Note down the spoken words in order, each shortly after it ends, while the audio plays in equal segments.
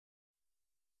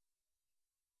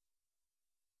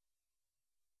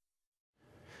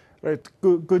Right.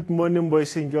 Good morning,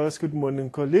 boys and girls. Good morning,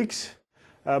 colleagues.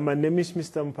 My name is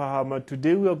Mr. Mpahama.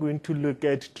 Today we are going to look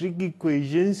at trig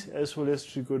equations as well as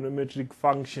trigonometric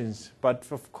functions. But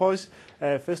of course,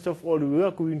 first of all, we are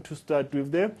going to start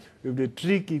with the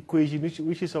trig equation,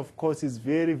 which is of course is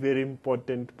very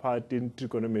important part in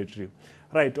trigonometry.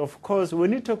 Right. Of course,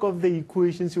 when you talk of the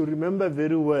equations, you remember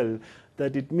very well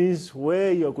that it means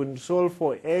where you're going to solve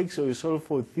for x or you solve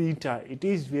for theta. It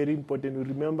is very important. You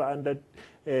remember under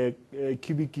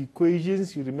cubic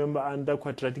equations, you remember under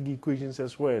quadratic equations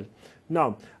as well.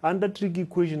 Now, under trig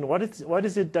equation, what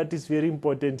is it that is very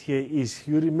important here is,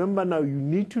 you remember now you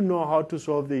need to know how to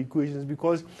solve the equations,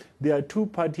 because there are two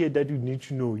parts here that you need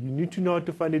to know. You need to know how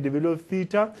to find the value of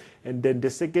theta, and then the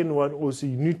second one also,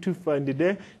 you need to find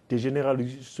the general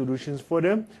solutions for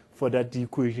them. For that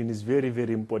equation is very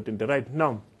important. Right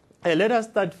now, let us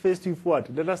start first with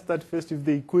what? Let us start first with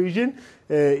the equation.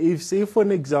 If, say, for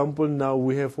an example, now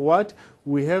we have what?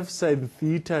 We have sine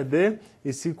theta there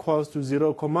is equals to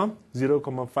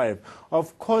 0,5.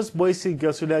 Of course, boys and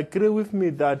girls, will agree with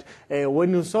me that when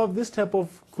you solve this type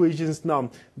of equations now,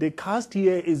 the cast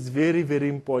here is very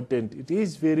important. It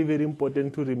is very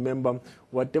important to remember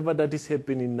whatever that is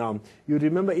happening now. You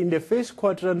remember in the first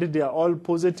quadrant, they are all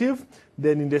positive.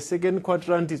 Then in the second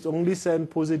quadrant, it's only sign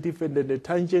positive, and then the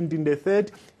tangent in the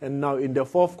third. And now in the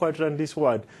fourth quadrant is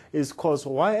what? Is cos.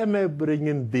 Why am I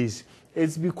bringing this?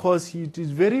 It's because it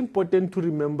is very important to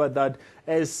remember that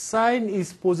a sine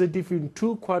is positive in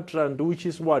two quadrants, which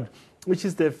is what? Which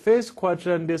is the first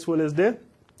quadrant as well as the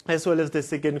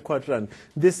second quadrant.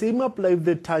 The same applies with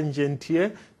the tangent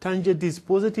here. Tangent is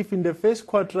positive in the first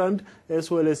quadrant as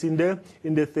well as in the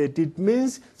third. It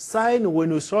means sine,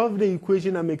 when you solve the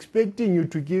equation, I'm expecting you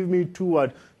to give me two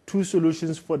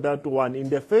solutions for that one, in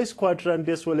the first quadrant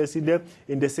as well as in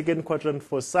the second quadrant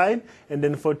for sine, and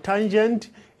then for tangent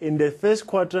in the first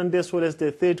quadrant as well as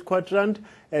the third quadrant,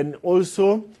 and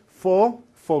also for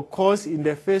cos in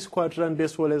the first quadrant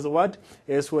as well as what?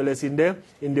 As well as in the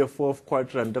fourth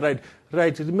quadrant.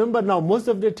 Right. Remember now, most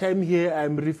of the time here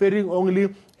I'm referring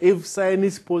only if sine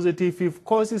is positive, if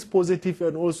cos is positive,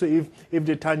 and also if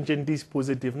the tangent is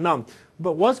positive. Now,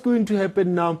 but what's going to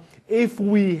happen now if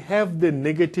we have the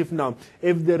negative now?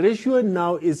 If the ratio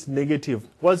now is negative,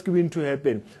 what's going to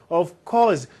happen? Of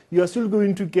course, you are still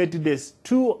going to get this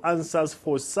two answers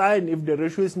for sine if the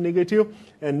ratio is negative,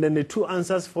 and then the two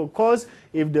answers for cos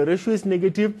if the ratio is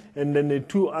negative, and then the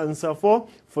two answers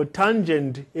for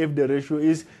tangent if the ratio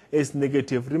is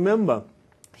negative. Remember,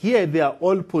 here they are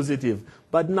all positive.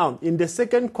 But now, in the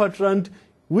second quadrant,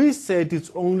 we said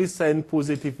it's only sine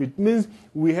positive. It means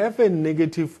we have a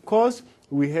negative cos,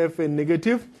 we have a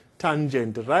negative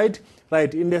tangent, right?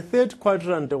 Right. In the third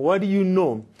quadrant, what do you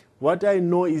know? What I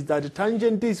know is that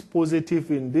tangent is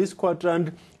positive in this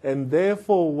quadrant, and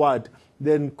therefore what?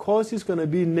 Then cos is going to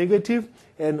be negative,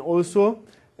 and also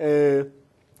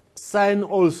sine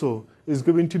also is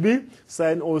going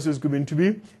to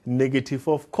be negative.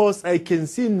 Of course, I can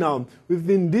see now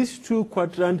within these two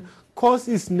quadrants, cos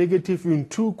is negative in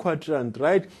two quadrants,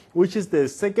 right? Which is the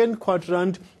second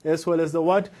quadrant as well as the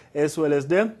what? As well as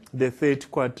the third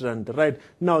quadrant, right?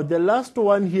 Now, the last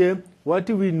one here, what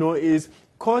do we know is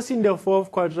cos in the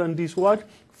fourth quadrant is what?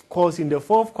 Cos in the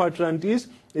fourth quadrant is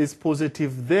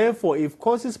positive. Therefore, if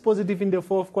cos is positive in the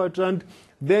fourth quadrant,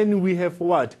 then we have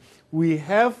what? We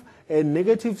have a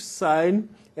negative sine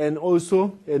and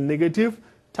also a negative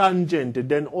tangent.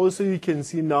 Then also you can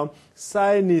see now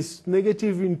sine is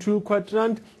negative in two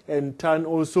quadrant, and tan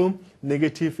also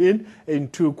negative in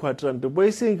two quadrant. The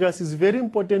boys and girls, is very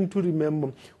important to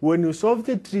remember when you solve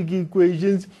the trig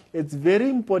equations, it's very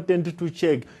important to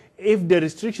check if the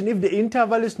restriction, if the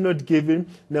interval is not given.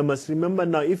 Now must remember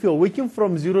now, if you're working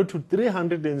from 0 to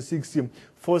 360,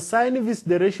 for sine, if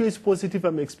the ratio is positive,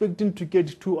 I'm expecting to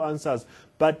get two answers.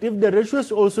 But if the ratio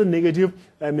is also negative,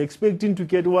 I'm expecting to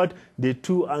get what? The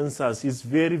two answers. It's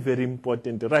very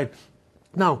important, right?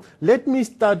 Now, let me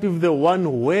start with the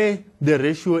one where the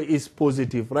ratio is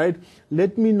positive, right?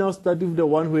 Let me now start with the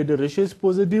one where the ratio is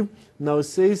positive. Now,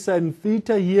 say sine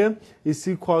theta here is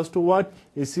equals to what?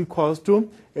 Is equals to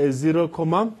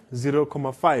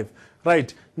 0,5.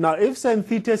 Right. Now, if sine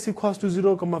theta is equals to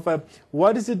 0,5,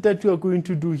 what is it that you are going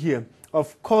to do here?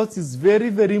 Of course, it's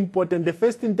very important. The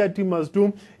first thing that you must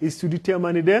do is to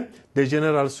determine the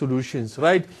general solutions,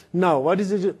 right? Now, what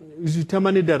is it? Is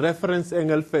determine the reference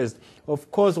angle first. Of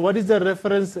course, what is the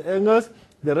reference angle?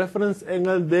 The reference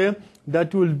angle there,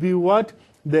 that will be what?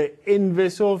 The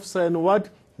inverse of sine what?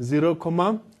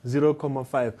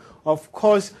 0,5. Of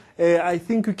course, I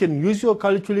think you can use your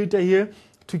calculator here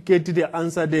to get the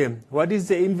answer there. What is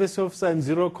the inverse of sine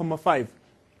 0,5?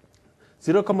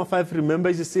 0,5, remember,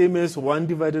 is the same as 1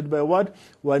 divided by what?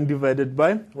 1 divided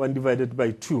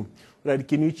by 2. Right,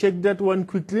 can you check that one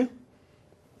quickly?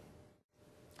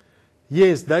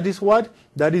 Yes, that is what?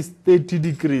 That is 30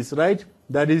 degrees, right?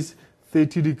 That is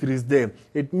 30 degrees there.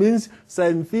 It means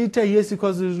sine theta here is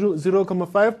equals to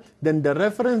 0,5. Then the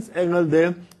reference angle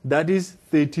there, that is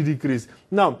 30 degrees.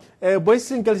 Now,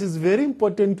 boys and girls, it's very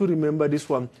important to remember this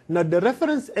one. Now, the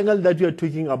reference angle that we are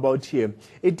talking about here,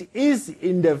 it is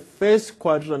in the first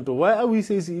quadrant. Why are we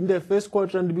saying in the first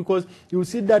quadrant? Because you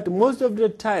see that most of the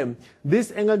time,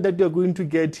 this angle that you're going to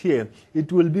get here,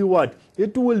 it will be what?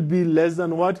 It will be less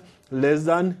than what? Less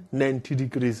than 90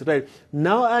 degrees, right?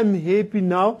 Now, I'm happy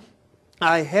now.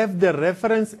 I have the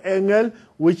reference angle,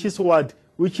 which is what?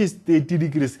 Which is 30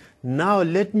 degrees. Now,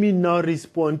 let me now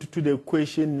respond to the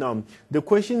question now. The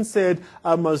question said,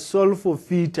 I must solve for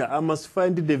theta. I must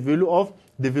find the value of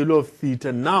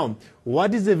theta. Now,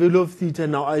 what is the value of theta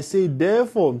now? I say,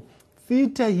 therefore,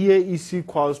 theta here is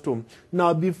equals to.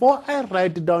 Now, before I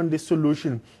write down the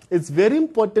solution, it's very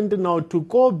important now to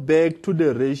go back to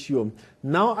the ratio.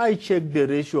 Now, I check the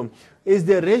ratio. Is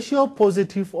the ratio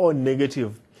positive or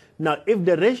negative? Now, if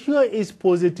the ratio is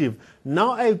positive,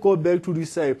 now I go back to the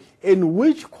side. In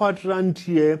which quadrant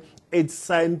here, it's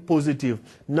sign positive.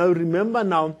 Now, remember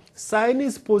now, sign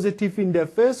is positive in the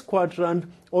first quadrant,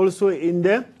 also in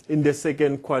the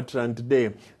second quadrant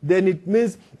there. Then it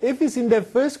means if it's in the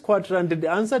first quadrant,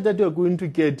 the answer that you're going to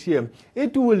get here,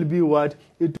 it will be what?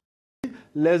 It will be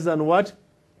less than what?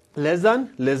 Less than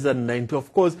 90.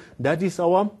 Of course, that is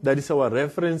our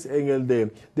reference angle there.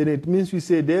 Then it means we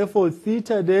say, therefore,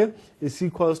 theta there is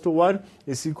equals to what?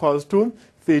 Is equals to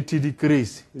 30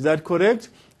 degrees. Is that correct?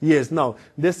 Yes. Now,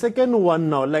 the second one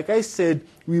now, like I said,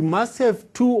 we must have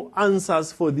two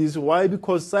answers for this. Why?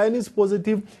 Because sign is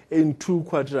positive in two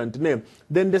quadrant.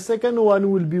 Then the second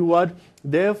one will be what?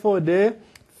 Therefore, the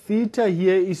theta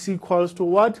here is equals to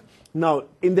what? Now,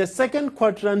 in the second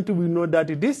quadrant, we know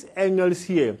that these angles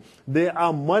here, they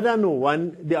are more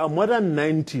than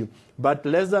 90, but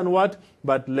less than what?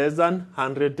 But less than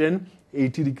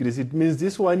 180 degrees. It means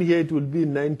this one here, it will be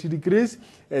 90 degrees,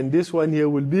 and this one here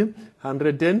will be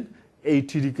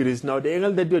 180 degrees. Now, the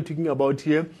angle that we're talking about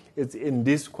here, it's in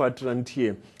this quadrant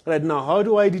here. Right now, how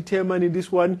do I determine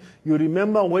this one? You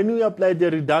remember when we apply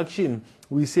the reduction,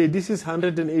 we say this is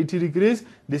 180 degrees,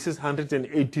 this is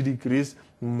 180 degrees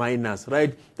minus,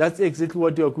 right? That's exactly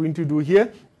what you're going to do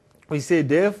here. We say,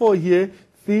 therefore, here,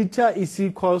 theta is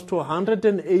equals to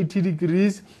 180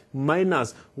 degrees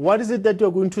minus. What is it that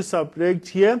you're going to subtract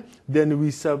here? Then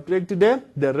we subtract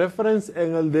the reference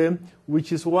angle there,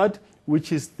 which is what?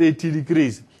 Which is 30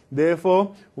 degrees.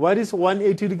 Therefore, what is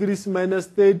 180 degrees minus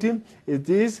 30? It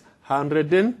is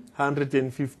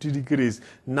 150 degrees.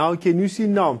 Now, can you see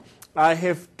now? I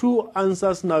have two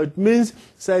answers now. It means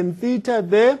sine theta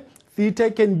there,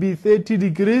 theta can be 30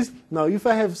 degrees. Now, if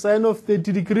I have sine of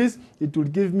 30 degrees, it will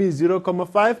give me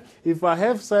 0,5. If I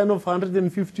have sine of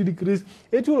 150 degrees,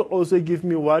 it will also give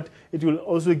me what? It will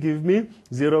also give me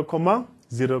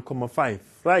 0,5,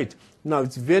 right? Now,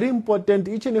 it's very important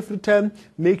each and every time,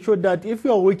 make sure that if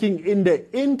you are working in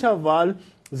the interval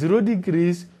 0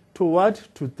 degrees to what?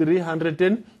 To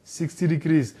 360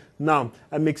 degrees. Now,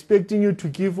 I'm expecting you to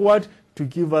give what? To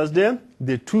give us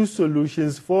the two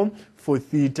solutions for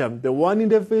theta. The one in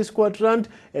the first quadrant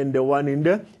and the one in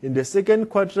the second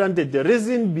quadrant. The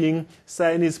reason being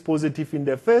sign is positive in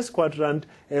the first quadrant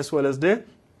as well as the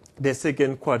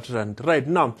second quadrant. Right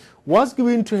now, what's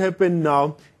going to happen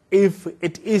now if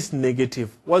it is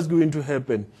negative? What's going to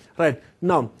happen? Right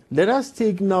now, let us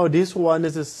take now this one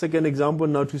as a second example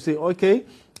now to say, okay,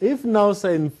 if now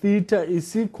sine theta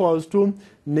is equals to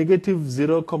negative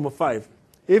 0,5.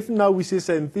 If now we say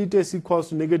sine theta is equals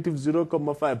to negative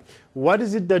 0,5, what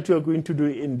is it that you are going to do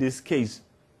in this case?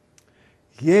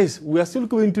 Yes, we are still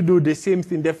going to do the same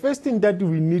thing. The first thing that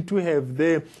we need to have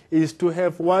there is to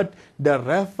have what? The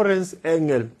reference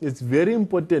angle. It's very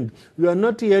important. We are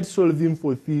not yet solving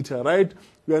for theta, right?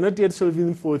 We are not yet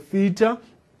solving for theta.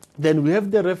 Then we have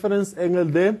the reference angle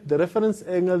there. The reference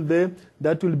angle there,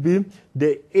 that will be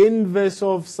the inverse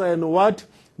of sine what?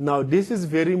 Now, this is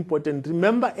very important.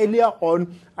 Remember earlier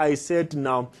on, I said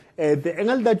now, the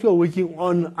angle that you are working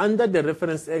on under the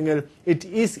reference angle, it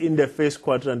is in the first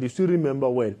quadrant. You should remember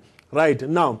well. Right.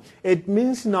 Now, it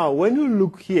means now, when you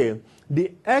look here,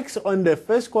 the x on the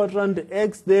first quadrant, the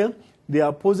x there, they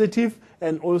are positive,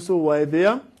 and also y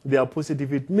there, they are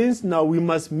positive. It means now we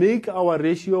must make our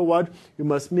ratio what? We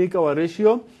must make our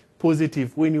ratio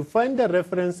positive. When you find the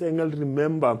reference angle,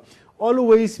 remember,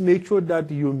 always make sure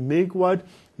that you make what?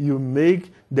 You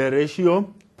make the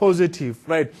ratio positive,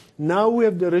 right? Now we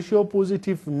have the ratio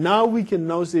positive. Now we can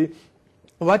now say,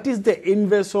 what is the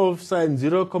inverse of sine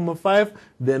 0,5?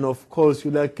 Then, of course,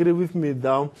 you'll agree with me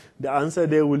now. The answer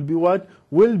there will be what?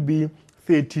 Will be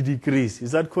 30 degrees.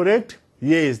 Is that correct?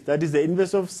 Yes, that is the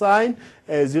inverse of sine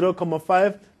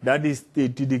 0,5. That is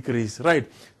 30 degrees,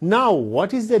 right? Now,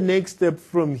 what is the next step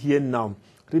from here now?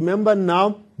 Remember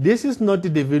now, this is not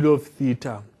the value of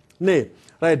theta. No,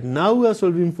 right? Now we are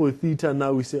solving for theta.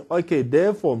 Now we say, okay,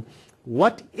 therefore,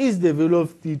 what is the value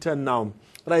of theta now?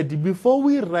 Right, before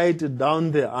we write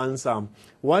down the answer,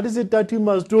 what is it that we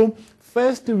must do?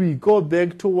 First, we go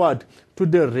back to what? To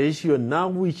the ratio. Now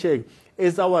we check,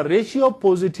 is our ratio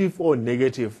positive or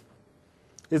negative?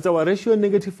 Is our ratio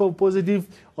negative or positive?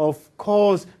 Of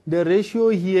course, the ratio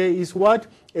here is what?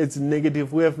 It's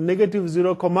negative. We have negative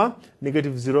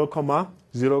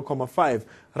 0,5.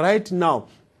 Right now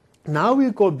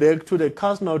we go back to the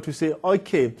cast now to say,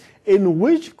 okay, in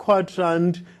which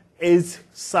quadrant is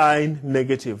sine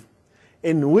negative?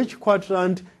 In which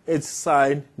quadrant is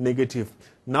sine negative?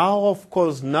 Now, of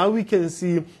course, now we can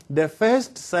see the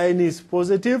first sign is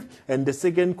positive and the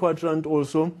second quadrant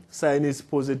also sign is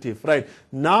positive, right?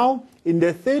 Now, in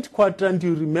the third quadrant,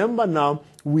 you remember now,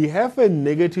 we have a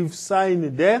negative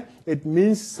sign there. It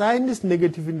means sign is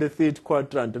negative in the third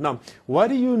quadrant. Now, what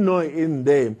do you know in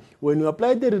there? When you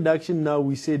apply the reduction now,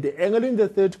 we say the angle in the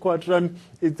third quadrant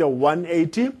is the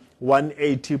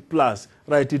 180 plus,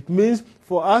 right? It means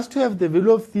for us to have the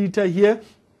value of theta here,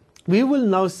 we will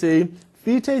now say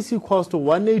theta is equals to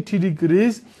 180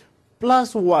 degrees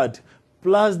plus what?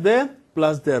 Plus the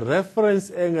reference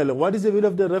angle. What is the value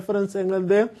of the reference angle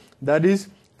there? That is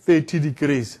 30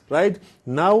 degrees, right?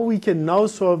 Now we can now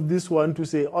solve this one to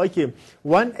say, okay,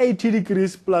 180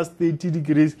 degrees plus 30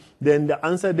 degrees, then the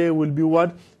answer there will be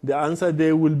what? The answer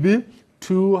there will be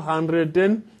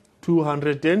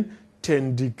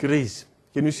 210 degrees.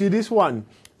 Can you see this one?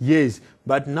 Yes,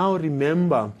 but now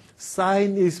remember,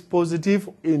 sine is positive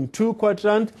in two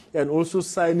quadrants and also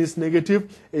sine is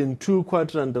negative in two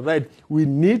quadrants, right? We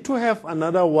need to have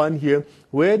another one here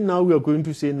where now we are going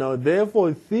to say now,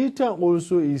 therefore, theta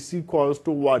also is equals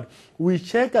to what? We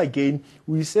check again.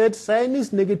 We said sine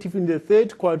is negative in the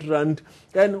third quadrant,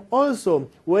 and also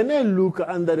when I look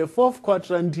under the fourth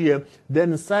quadrant here,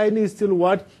 then sine is still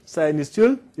what? Sine is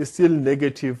still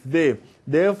negative there.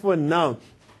 Therefore, now,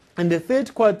 in the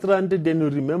third quadrant, then you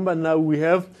remember now we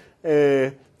have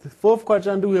the fourth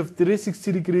quadrant, we have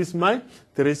 360 degrees minus.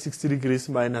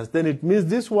 Then it means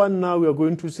this one now we are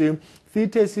going to say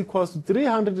theta is equals to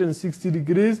 360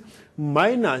 degrees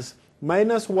minus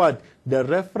what? The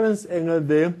reference angle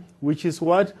there, which is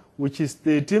what? Which is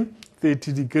 30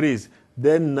 degrees.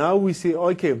 Then now we say,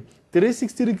 okay,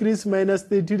 360 degrees minus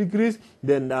 30 degrees,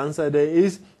 then the answer there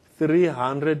is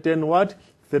 300 and what?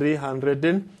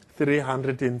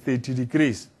 330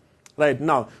 degrees. Right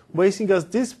now, boys and girls,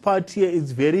 this part here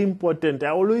is very important. I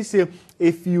always say,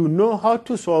 if you know how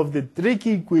to solve the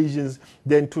tricky equations,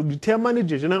 then to determine the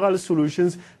general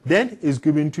solutions, then it's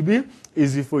going to be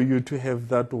easy for you to have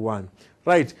that one.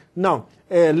 Right now,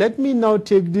 let me now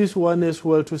take this one as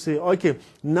well to say, okay,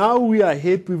 now we are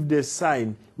happy with the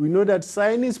sign. We know that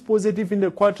sign is positive in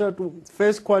the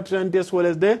first quadrant as well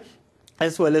as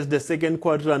the second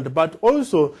quadrant, but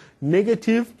also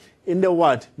negative in the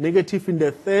what? Negative in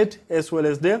the third as well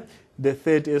as the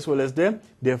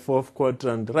fourth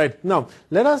quadrant. Right now,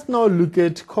 let us now look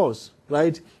at cos.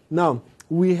 Right now,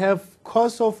 we have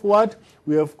cos of what?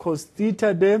 We have cos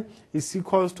theta there is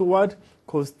equals to what?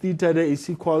 Cos theta there is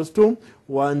equals to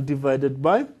 1 divided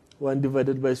by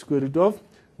square root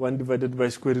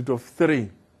of 3.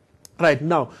 Right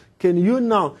now, can you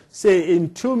now say in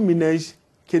 2 minutes?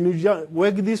 Can you just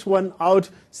work this one out,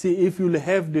 see if you'll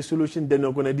have the solution? Then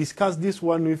I'm going to discuss this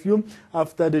one with you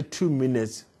after the 2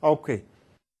 minutes. Okay.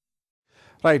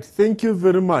 Right. Thank you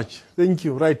very much. Thank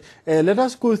you. Right. Let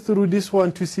us go through this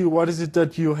one to see what is it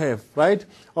that you have. Right.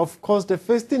 Of course, the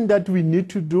first thing that we need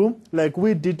to do, like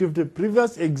we did with the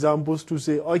previous examples, to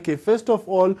say, okay, first of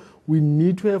all, we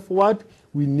need to have what?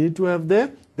 We need to have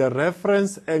the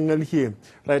reference angle here.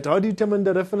 Right. How do you determine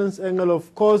the reference angle?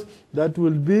 Of course, that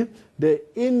will be the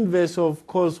inverse of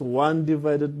cos 1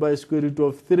 divided by square root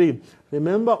of 3.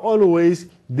 Remember always,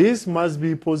 this must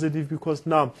be positive because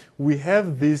now we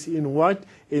have this in what?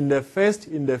 In the first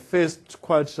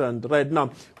quadrant. Right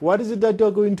now, what is it that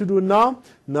you're going to do now?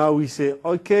 Now we say,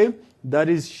 okay, that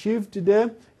is shift there,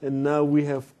 and now we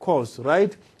have cos,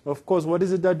 right? Of course, what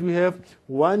is it that we have?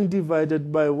 1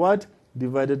 divided by what?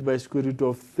 Divided by square root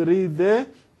of 3 there.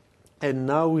 And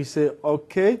now we say,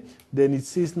 okay, then it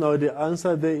says now the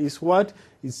answer there is what?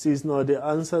 It says now the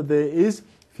answer there is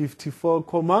 54,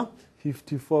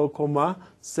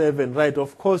 54.7. Right,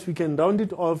 of course, we can round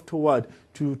it off to what?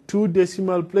 To 2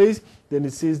 decimal place. Then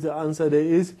it says the answer there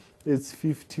is, it's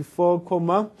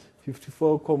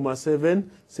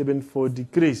 54.774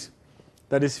 degrees.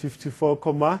 That is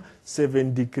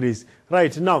 54.7 degrees.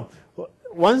 Right, now,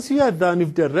 once you are done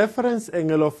with the reference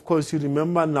angle, of course, you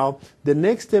remember now, the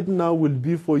next step now will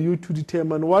be for you to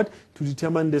determine what? To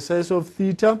determine the size of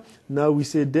theta. Now we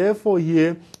say, therefore,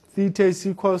 here, theta is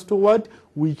equals to what?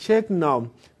 We check now.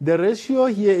 The ratio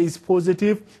here is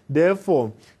positive.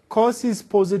 Therefore, cos is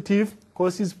positive.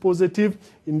 Cos is positive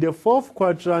in the fourth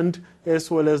quadrant as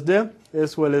well as the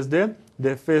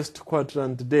first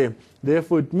quadrant there.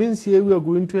 Therefore, it means here we are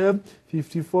going to have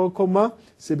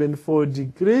 54.74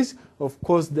 degrees. Of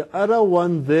course, the other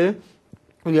one there,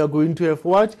 we are going to have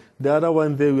what? The other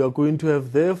one there, we are going to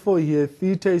have, therefore, here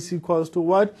theta is equals to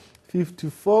what?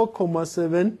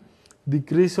 54.7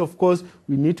 degrees. Of course,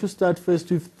 we need to start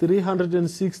first with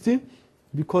 360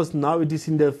 because now it is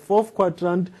in the fourth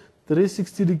quadrant.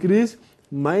 360 degrees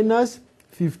minus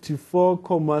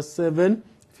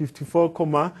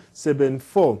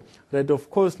 54.74. Right,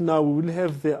 of course, now we will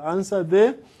have the answer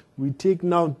there. We take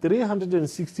now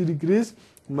 360 degrees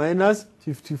minus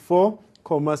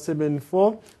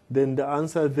 54.74. Then the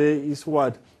answer there is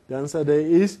what? The answer there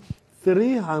is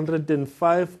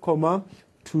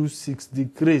 305.26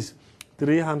 degrees.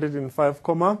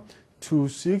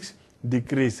 305.26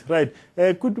 degrees. Right.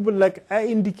 Good people, like I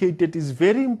indicated, it's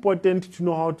very important to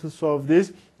know how to solve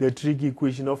this, the trig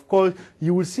equation. Of course,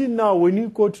 you will see now when you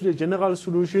go to the general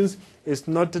solutions, it's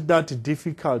not that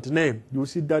difficult. No, you will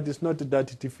see that it's not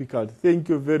that difficult. Thank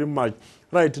you very much.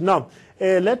 Right, now,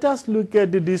 let us look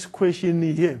at this question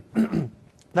here.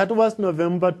 That was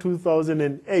November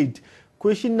 2008.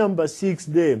 Question number 6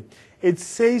 there. It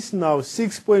says now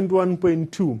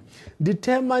 6.1.2.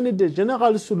 Determine the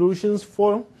general solutions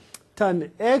for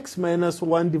tan x minus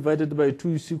 1 divided by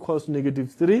 2 is equals to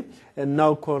negative 3. And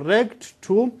now correct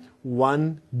to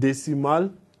 1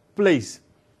 decimal place.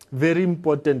 Very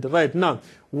important. Right, now,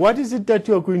 what is it that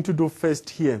you are going to do first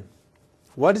here?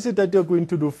 What is it that you are going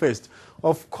to do first?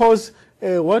 Of course,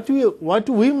 what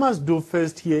we must do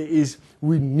first here is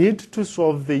we need to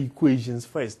solve the equations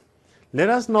first. Let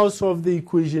us now solve the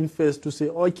equation first to say,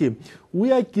 okay,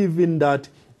 we are given that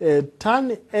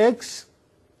tan x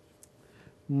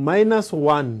minus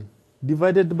 1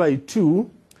 divided by 2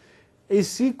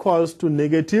 is equals to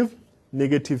negative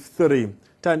 3.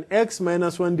 Tan x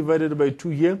minus 1 divided by 2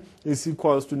 here is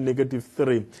equals to negative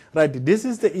 3. Right, this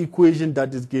is the equation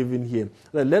that is given here.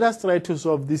 Right, let us try to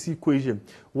solve this equation.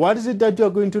 What is it that you are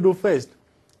going to do first?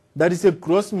 That is a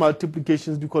cross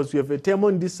multiplication because we have a term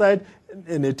on this side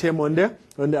and a term on the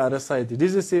other side. This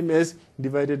is the same as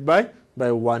divided by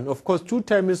 1. Of course, 2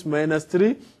 times minus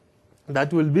 3,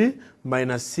 that will be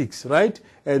minus 6, right?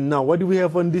 And now what do we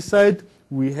have on this side?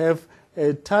 We have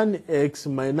a tan x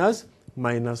minus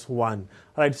 1.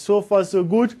 Right, so far so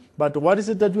good. But what is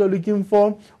it that we are looking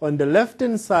for? On the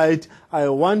left-hand side, I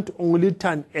want only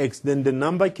tan x. Then the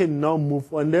number can now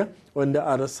move on the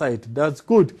other side. That's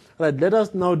good. Right, let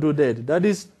us now do that. That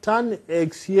is tan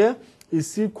x here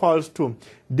is equals to,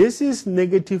 this is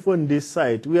negative on this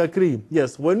side. We agree?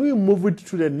 Yes. When we move it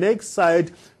to the next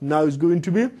side, now it's going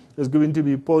to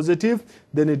be positive.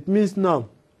 Then it means now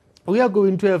we are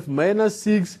going to have minus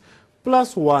 6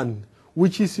 plus 1,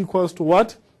 which is equals to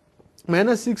what?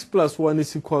 Minus 6 plus 1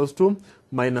 is equals to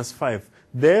minus 5.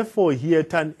 Therefore, here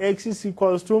tan x is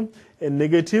equals to a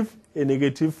negative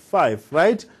 5,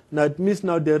 right? Now it means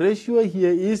now the ratio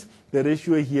here is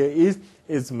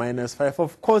minus 5.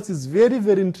 Of course, it's very,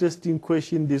 very interesting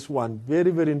question, this one.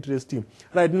 Very, very interesting.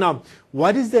 Right, now,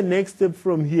 what is the next step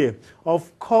from here?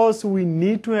 Of course, we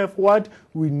need to have what?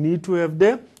 We need to have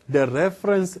the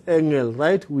reference angle,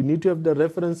 right? We need to have the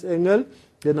reference angle.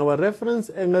 Then our reference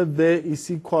angle there is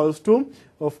equals to,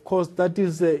 of course, that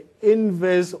is the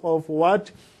inverse of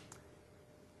what?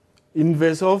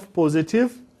 Inverse of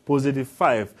positive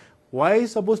 5. Why is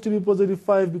it supposed to be positive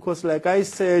 5? Because like I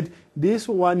said, this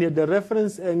one here, the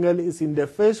reference angle is in the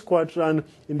first quadrant.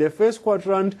 In the first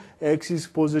quadrant, x is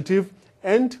positive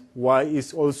and y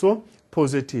is also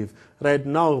positive. Right,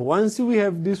 now, once we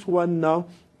have this one now,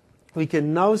 we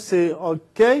can now say,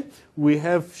 okay, we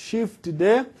have shift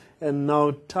there, and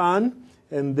now tan,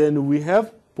 and then we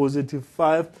have positive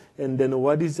 5, and then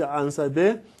what is the answer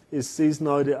there? It says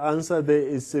now the answer there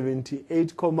is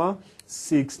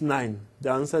 78.69. The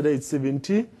answer there is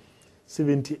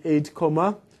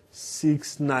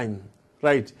 78.69.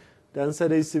 Right. The answer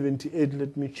there is 78.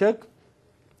 Let me check.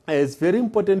 It's very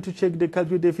important to check the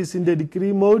calculator if it's in the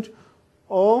degree mode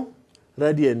or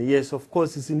radian. Yes, of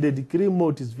course, it's in the degree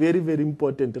mode. It's very, very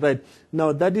important, right?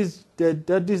 Now, that is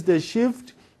the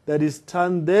shift that is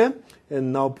turned there,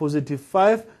 and now positive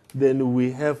 5. Then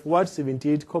we have what?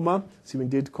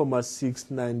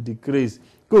 78,69 degrees.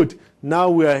 Good. Now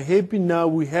we are happy. Now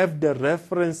we have the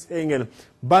reference angle,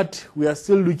 but we are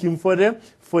still looking for the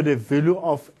value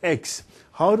of x.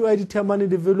 How do I determine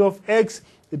the value of x?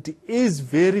 It is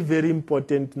very, very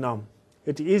important now.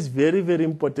 It is very, very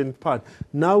important part.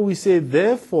 Now we say,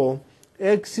 therefore,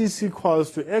 x is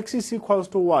equals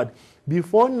to what?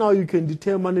 Before now you can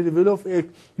determine the value of x,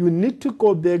 you need to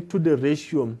go back to the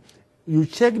ratio. You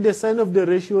check the sign of the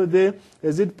ratio there.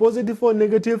 Is it positive or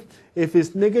negative? If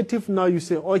it's negative, now you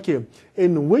say, okay,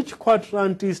 in which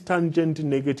quadrant is tangent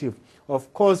negative?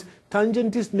 Of course,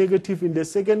 tangent is negative in the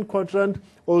second quadrant,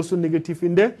 also negative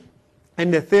in the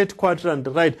third quadrant,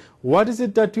 right? What is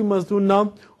it that you must do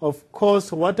now? Of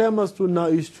course, what I must do now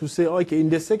is to say, okay,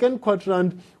 in the second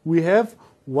quadrant, we have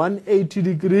 180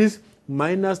 degrees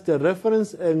minus the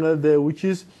reference angle there, which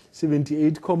is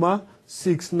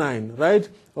 78,69, right?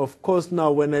 Of course,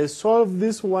 now when I solve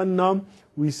this one now,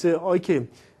 we say, okay,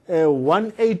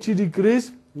 180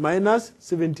 degrees minus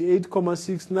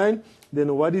 78,69,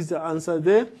 then what is the answer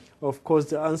there? Of course,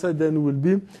 the answer then will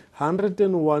be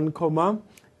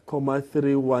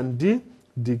 101,31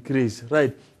 degrees,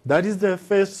 right? That is the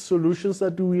first solutions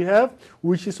that we have,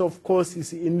 which is, of course,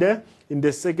 is in the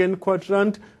second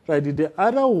quadrant, right? The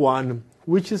other one,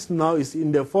 which is now is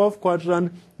in the fourth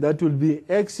quadrant, that will be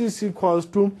x is equals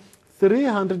to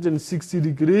 360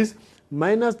 degrees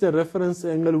minus the reference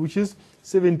angle, which is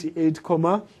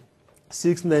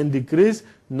 78,69 degrees.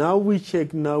 Now we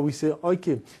check, now we say,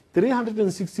 okay,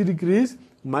 360 degrees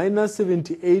minus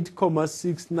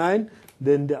 78,69,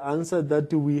 then the answer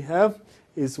that we have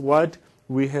is what?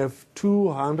 We have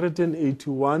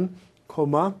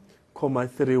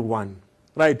 281,31.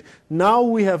 Right, now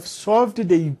we have solved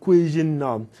the equation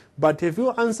now. But have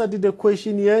you answered the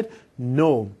question yet?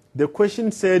 No. The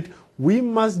question said we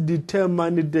must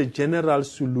determine the general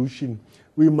solution.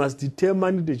 We must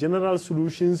determine the general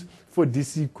solutions for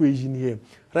this equation here.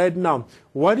 Right now,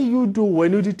 what do you do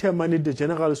when you determine the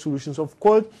general solutions? Of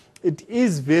course, it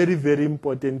is very, very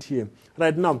important here.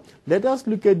 Right now, let us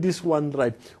look at this one,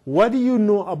 right? What do you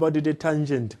know about the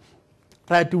tangent?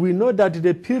 Right, we know that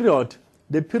the period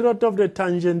of the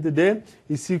tangent there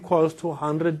is equals to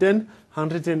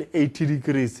 180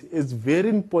 degrees. It's very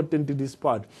important in this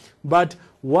part. But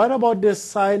what about the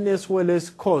sine as well as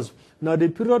cos? Now the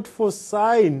period for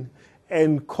sine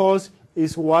and cos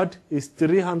is what? Is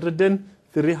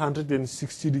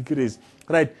 360 degrees.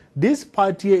 Right, this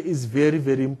part here is very,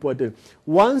 very important.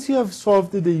 Once you have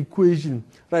solved the equation,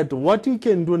 right, what you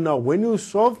can do now, when you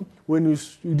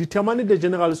determine the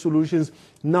general solutions,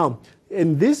 now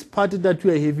in this part that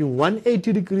we are having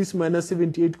 180 degrees minus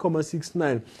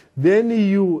 78,69, then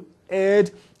you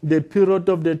add the period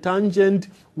of the tangent,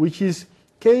 which is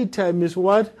k times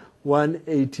what?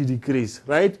 180 degrees,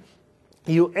 right?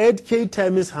 You add k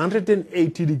times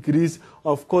 180 degrees.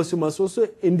 Of course, you must also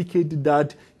indicate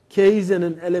that k is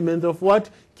an element of what?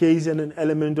 K is an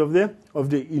element of the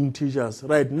integers.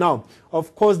 Right now,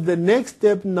 of course, the next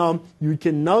step now, you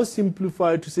can now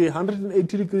simplify to say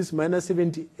 180 degrees minus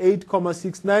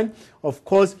 78,69. Of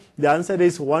course, the answer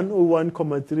is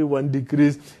 101,31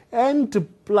 degrees. And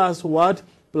plus what?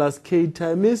 Plus k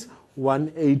times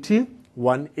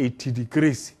 180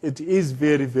 degrees. It is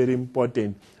very, very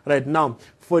important. Right now,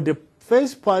 for the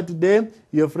first part there,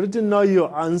 you have written now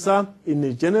your answer in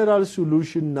a general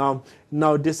solution now.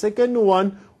 Now the second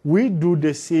one, we do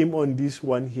the same on this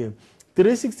one here.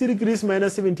 360 degrees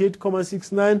minus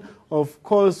 78,69. Of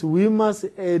course, we must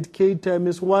add k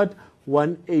times what?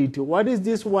 180. What is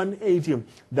this 180?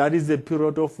 That is the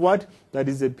period of what? That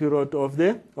is the period of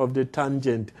the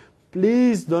tangent.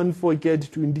 Please don't forget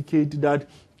to indicate that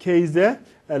k is the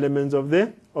elements of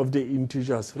the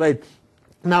integers, right?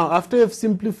 Now, after you've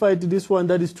simplified this one,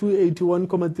 that is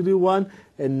 281,31,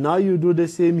 and now you do the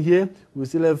same here. We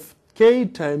still have k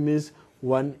times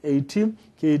 180,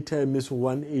 k times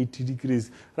 180 degrees.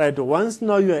 Right, once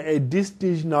now you are at this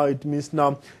stage now, it means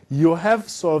now you have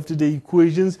solved the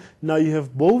equations. Now you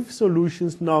have both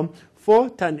solutions now for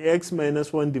tan x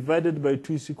minus 1 divided by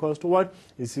 2 is equals to what?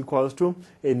 Is equals to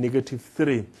a negative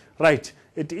 3. Right.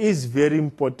 It is very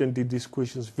important in these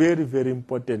questions, very, very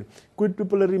important. Good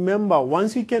people, remember,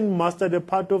 once you can master the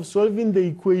part of solving the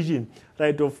equation,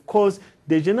 right, of course,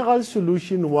 the general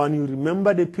solution one, you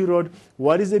remember the period.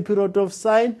 What is the period of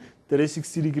sine?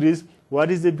 360 degrees.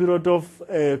 What is the period of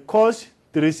cos?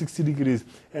 360 degrees.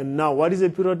 And now, what is the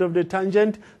period of the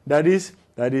tangent? That is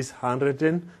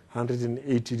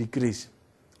 180 degrees.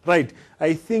 Right,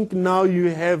 I think now you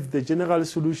have the general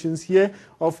solutions here.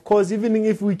 Of course, even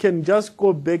if we can just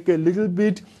go back a little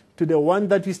bit to the one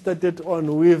that we started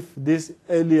on with this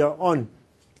earlier on.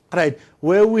 Right,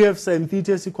 where we have sine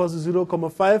theta is equals to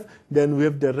 0,5, then we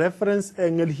have the reference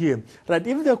angle here. Right,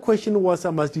 if the question was I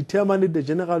must determine the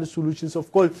general solutions, of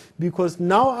course, because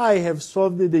now I have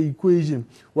solved the equation.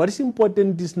 What is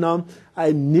important is now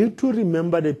I need to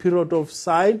remember the period of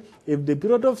sine. If the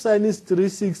period of sine is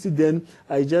 360, then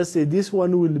I just say this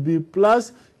one will be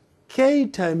plus k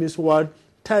times what?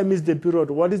 Time is the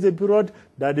period. What is the period?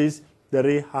 That is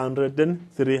 300 and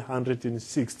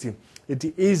 360. It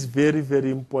is very, very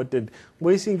important.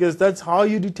 Guys, that's how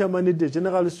you determine the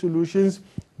general solutions.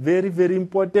 Very, very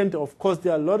important. Of course,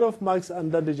 there are a lot of marks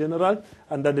under the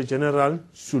general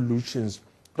solutions.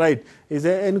 Right. Is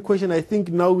there any question? I think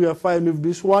now we are fine with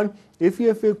this one. If you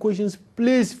have any questions,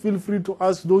 please feel free to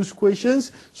ask those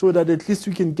questions so that at least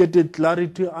we can get a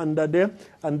clarity under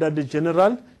the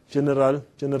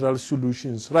general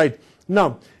solutions. Right.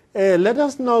 Now, let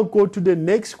us now go to the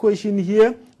next question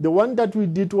here. The one that we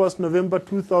did was November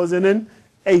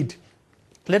 2008.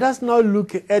 Let us now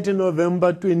look at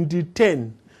November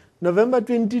 2010. November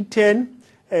 2010,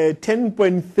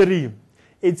 10.3.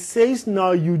 It says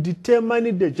now you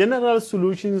determine the general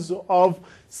solutions of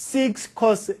 6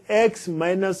 cos x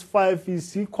minus 5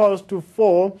 is equals to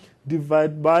 4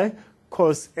 divided by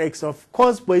cos x. Of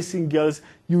course, boys and girls,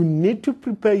 you need to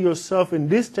prepare yourself in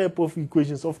this type of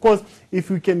equations. Of course, if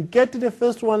you can get the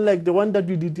first one like the one that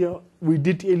we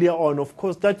did earlier on, of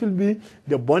course, that will be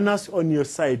the bonus on your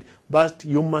side. But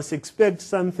you must expect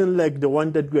something like the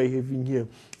one that we are having here.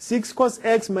 6 cos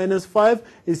x minus 5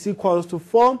 is equals to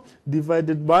 4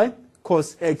 divided by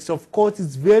cos x. Of course,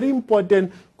 it's very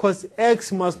important cos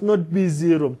x must not be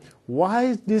 0. Why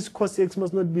is this cos x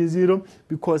must not be 0?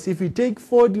 Because if you take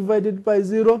 4 divided by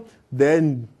 0,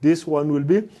 then this one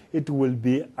will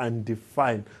be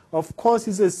undefined. Of course,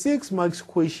 it's a 6 marks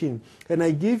question, and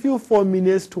I give you 4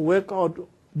 minutes to work out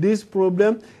this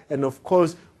problem, and of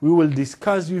course, we will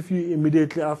discuss with you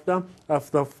immediately after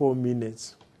 4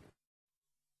 minutes.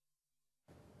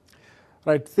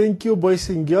 Right, thank you, boys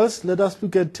and girls. Let us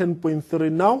look at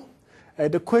 10.3 now.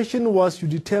 The question was you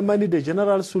determine the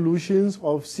general solutions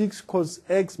of 6 cos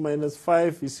x minus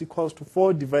 5 is equals to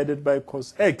 4 divided by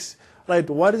cos x. Right,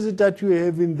 what is it that you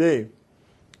have in there?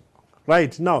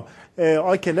 Right, now,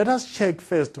 okay, let us check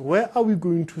first. Where are we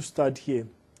going to start here?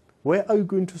 Where are we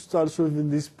going to start solving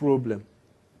this problem?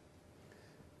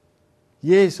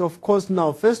 Yes, of course.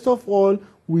 Now, first of all,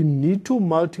 we need to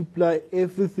multiply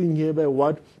everything here by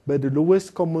what? By the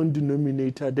lowest common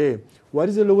denominator there. What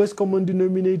is the lowest common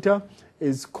denominator?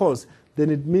 Is cos.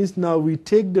 Then it means now we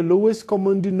take the lowest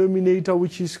common denominator,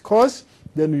 which is cos,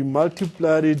 then we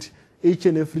multiply it each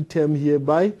and every term here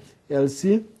by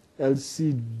LCD.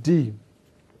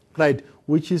 Right,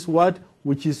 which is what?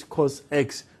 Which is cos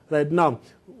x. Right, now,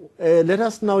 let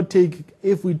us now take,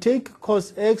 if we take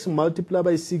cos x multiply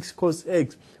by 6 cos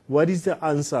x, what is the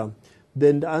answer?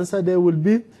 Then the answer there will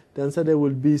be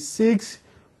 6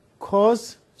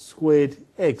 cos squared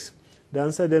x. The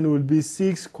answer then will be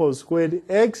 6 cos squared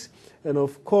x, and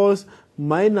of course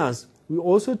minus, we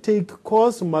also take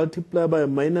cos multiply by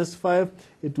minus 5,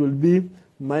 it will be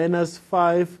minus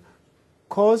 5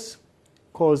 cos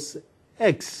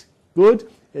x. Good.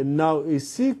 And now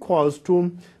is equals to,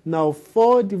 now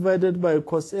 4 divided by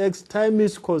cos x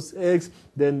times cos x,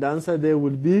 then the answer there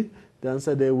will be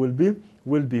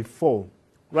 4.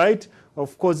 Right?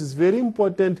 Of course, it's very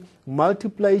important,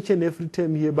 multiply each and every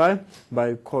term here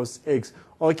by cos x.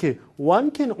 Okay,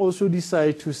 one can also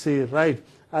decide to say, right,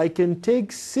 I can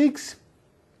take 6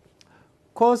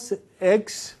 cos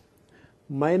x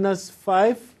minus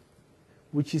 5,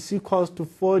 which is equals to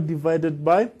 4 divided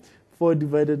by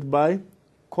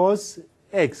cos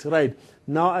x. Right,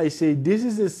 now I say this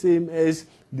is the same as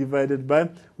divided by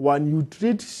 1. You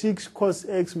treat 6 cos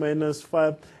x minus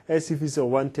 5 as if it's a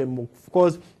one term. Of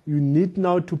course, you need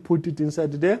now to put it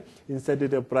inside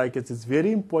the brackets. It's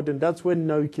very important. That's when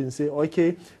now you can say,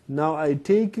 okay, now I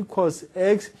take cos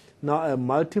x, now I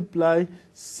multiply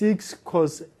 6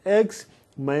 cos x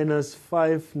minus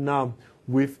 5 now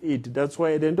with it. That's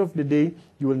why at the end of the day,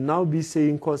 you will now be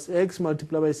saying cos x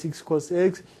multiplied by 6 cos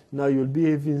x. Now you'll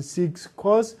be having 6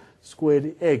 cos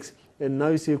squared x. And now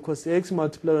you say cos x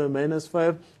multiplied by minus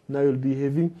 5. Now you'll be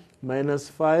having minus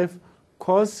 5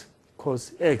 cos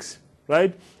x.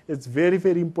 Right? It's very,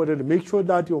 very important to make sure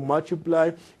that you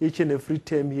multiply each and every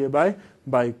term here by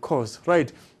cos.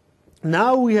 Right?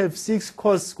 Now we have 6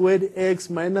 cos squared x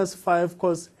minus 5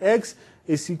 cos x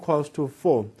is equals to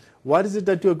 4. What is it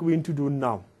that you're going to do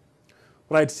now?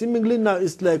 Right, seemingly now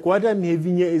it's like what I'm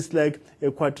having here is like a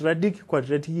quadratic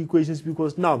equations,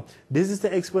 because now this is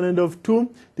the exponent of 2,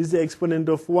 this is the exponent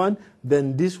of 1,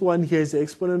 then this one here is the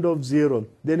exponent of 0.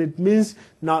 Then it means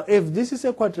now if this is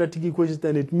a quadratic equation,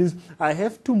 then it means I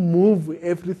have to move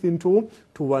everything to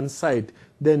one side.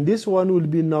 Then this one will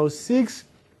be now 6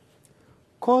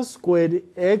 cos squared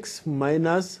x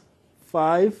minus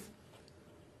 5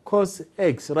 cos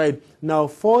x, right? Now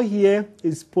 4 here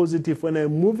is positive. When I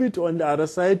move it on the other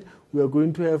side, we are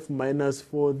going to have minus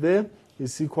 4 there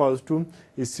is equals to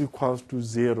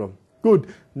 0.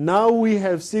 Good. Now we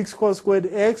have 6 cos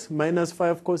squared x minus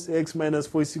 5 cos x minus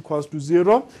 4 is equals to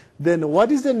 0. Then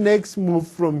what is the next move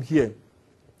from here?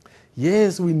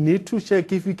 Yes, we need to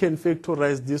check if we can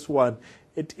factorize this one.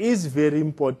 It is very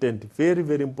important, very,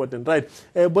 very important, right?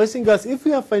 Boys and girls, if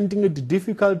we are finding it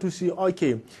difficult to see,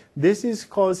 okay, this is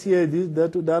cos here,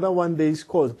 the other one there is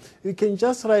cos, you can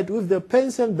just write with the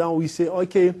pencil down. We say,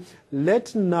 okay,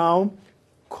 let now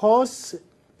cos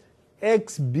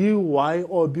x be y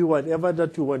or be whatever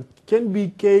that you want. Can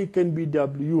be k, can be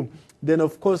w. Then,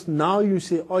 of course, now you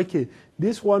say, okay,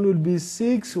 this one will be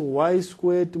 6y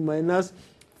squared minus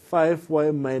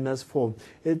 5y minus 4.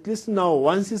 At least now,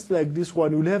 once it's like this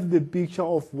one, you'll have the picture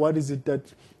of what is it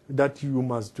that you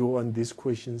must do on these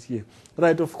questions here.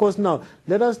 Right, of course, now,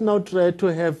 let us now try to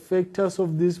have factors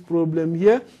of this problem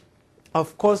here.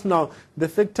 Of course, now, the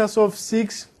factors of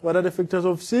 6, what are the factors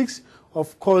of 6?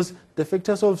 Of course, the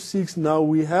factors of 6 now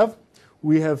we have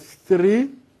 3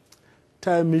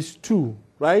 times 2,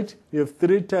 right? We have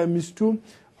 3 times 2.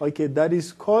 Okay, that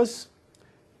is cos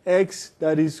x,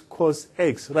 that is cos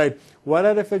x, right? What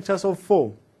are the factors of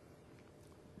 4?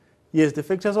 Yes, the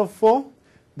factors of 4,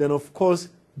 then of course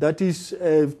that is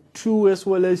 2 as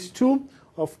well as 2.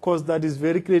 Of course, that is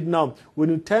very clear. Now, when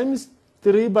you times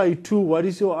 3 by 2, what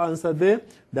is your answer there?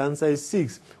 The answer is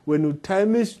 6. When you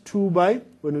times 2 by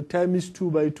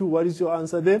 2, what is your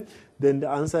answer there? Then the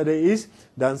answer there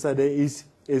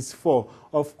is 4.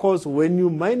 Of course, when you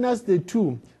minus the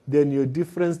 2, then your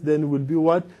difference then will be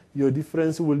what? Your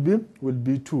difference will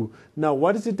be 2. Now,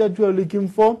 what is it that we are looking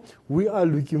for? We are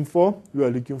looking for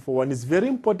 1. It's very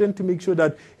important to make sure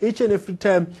that each and every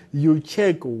time you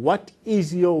check what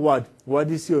is your what?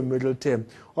 What is your middle term?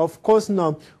 Of course,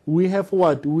 now we have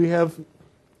what? We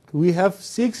have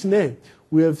 6 now.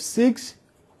 We have 6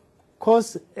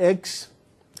 cos x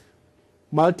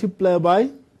multiplied by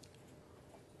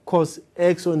cos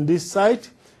x on this side.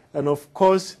 And of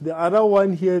course, the other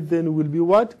one here then will be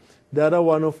what? The other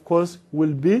one, of course,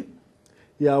 will be,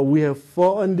 we have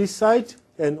 4 on this side.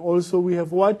 And also we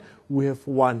have what? We have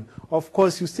 1. Of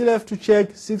course, you still have to check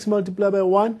 6 multiplied by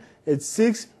 1. It's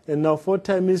 6. And now 4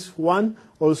 times 1,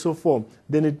 also 4.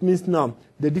 Then it means now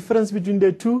the difference between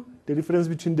the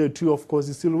two, of course,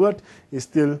 is still what? Is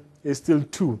still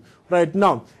 2. Right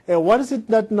now, what is it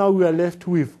that now we are left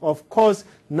with? Of course,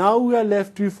 now we are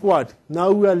left with what?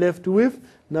 Now we are left with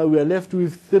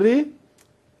 3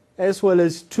 as well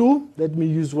as 2. Let me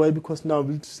use y because now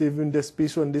we're saving the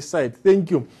space on this side. Thank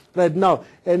you. Right now,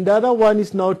 and the other one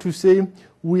is now to say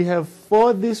we have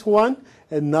 4 this one,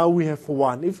 and now we have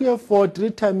 1. If we have 4,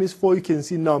 3 times 4, you can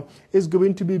see now it's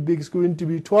going to be big. It's going to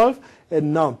be 12.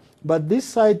 And now, but this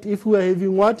side, if we are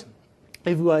having what?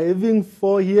 If we are having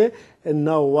 4 here and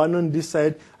now 1 on this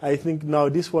side, I think now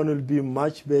this one will be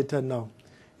much better now.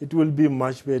 It will be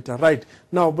much better. Right.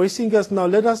 Now, boys and girls, now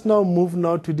let us now move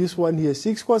now to this one here.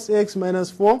 6 cos x minus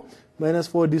 4,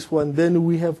 this one. Then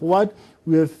we have what?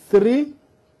 We have 3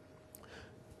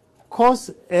 cos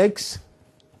x,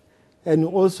 and we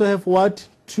also have what?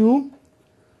 2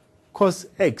 cos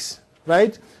x,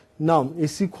 right? Now,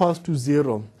 it's equals to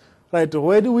 0. Right,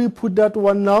 where do we put that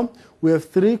one now? We have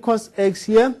 3 cos x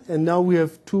here, and now we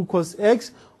have 2 cos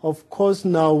x. Of course,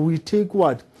 now we take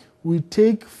what? We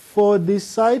take 4 this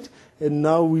side, and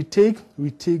now we take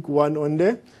 1 on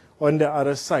the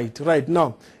other side. Right,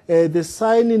 now, the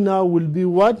sign now will be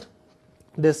what?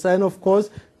 The sign, of course,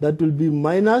 that will be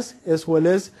minus as well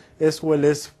as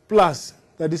plus.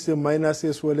 That is a minus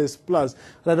as well as plus.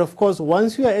 Right, of course,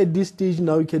 once you are at this stage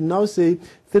now, you can now say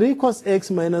 3 cos x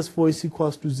minus 4 is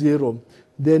equals to 0.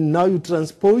 Then now you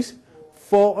transpose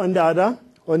 4 on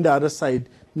the other side.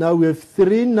 Now we have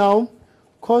 3 now.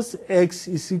 Cos x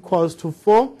is equals to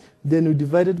 4. Then we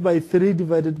divide it by 3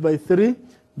 divided by 3.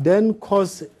 Then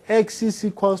cos x is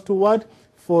equals to what?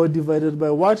 4 divided by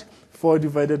what? 4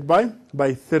 divided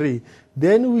by 3.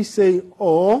 Then we say,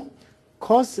 or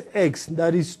cos x,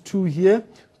 that is 2 here.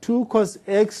 2 cos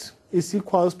x is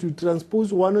equals to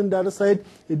transpose 1 on the other side.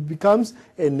 It becomes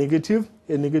a negative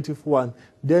 1.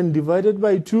 Then divided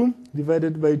by 2,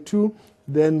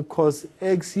 then cos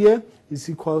x here is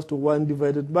equals to 1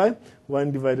 divided by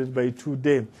 2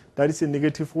 there. That is a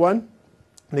negative 1,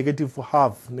 negative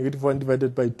half, negative 1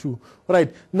 divided by 2. All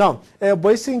right, now,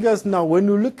 boys and girls, now when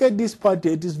you look at this part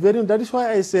here, it is that is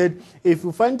why I said if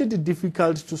you find it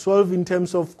difficult to solve in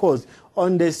terms of cos,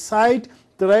 on the side,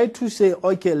 try to say,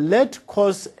 okay, let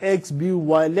cos x be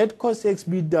y, let cos x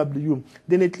be w.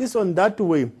 Then at least on that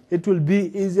way, it will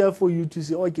be easier for you to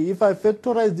say, okay, if I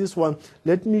factorize this one,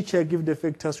 let me check if the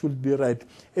factors will be right.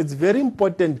 It's very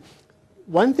important.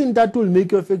 One thing that will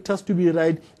make your factors to be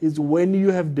right is when you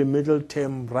have the middle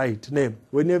term right. Now,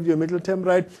 when you have your middle term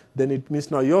right, then it means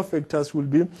now your factors will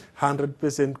be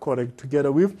 100% correct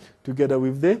together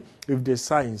with the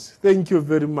signs. Thank you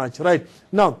very much. Right.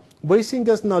 Now, boys and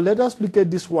girls, now let us look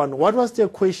at this one. What was the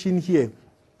question here?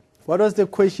 What was the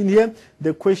question here?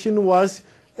 The question was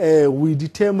we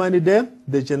determine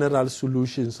the general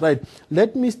solutions. Right.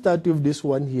 Let me start with this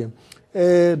one here.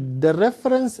 The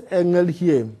reference angle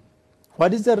here.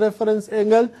 What is the reference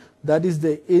angle? That is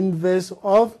the inverse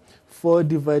of 4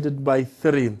 divided by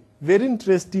 3. Very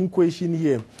interesting question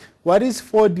here. What is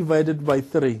 4 divided by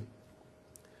 3?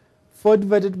 4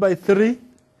 divided by 3?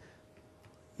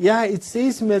 Yeah, it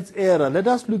says maths error. Let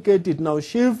us look at it now.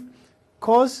 Shift,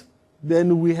 cos,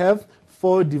 then we have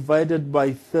 4 divided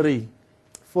by 3.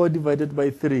 4 divided by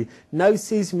 3. Now it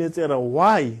says maths error.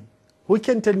 Why? Who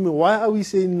can tell me why are we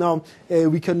saying now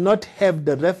we cannot have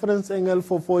the reference angle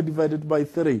for 4 divided by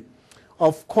 3?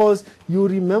 Of course, you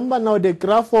remember now the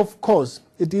graph of cos.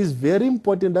 It is very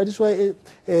important. That is why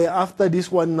after this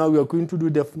one now we are going to do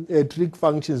the trig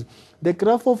functions. The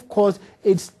graph of cos,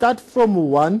 it starts from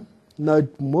 1. Now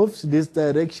it moves these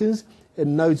directions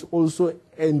and now it's also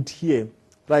end here.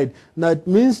 Right. Now it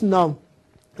means now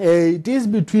it is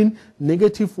between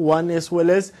negative 1 as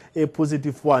well as a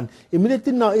positive 1.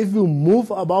 Immediately now, if you move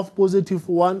above positive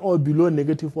 1 or below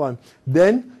negative 1,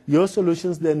 then your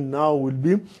solutions then now will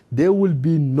be, there will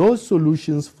be no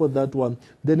solutions for that one.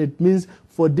 Then it means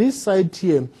for this side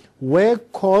here, where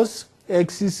cos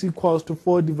x is equals to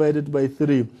 4 divided by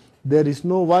 3, there is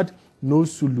no what? No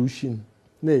solution.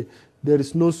 No. There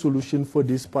is no solution for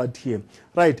this part here.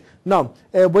 Right. Now,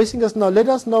 boys and girls, now let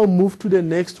us now move to the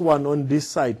next one on this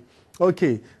side.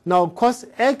 Okay. Now, cos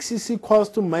x is equals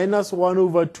to minus 1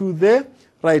 over 2 there.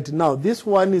 Right. Now, this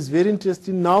one is very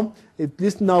interesting now. At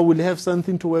least now we'll have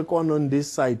something to work on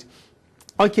this side.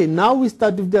 Okay. Now we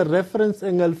start with the reference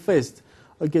angle first.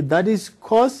 Okay. That is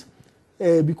cos,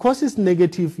 because it's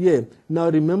negative here. Now,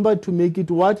 remember to make it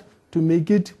what? To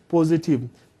make it positive.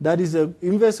 That is the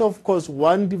inverse of cos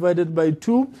 1 divided by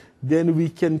 2. Then we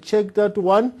can check that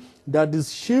one. That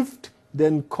is shift,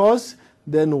 then cos,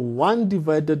 then 1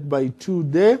 divided by 2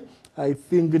 there. I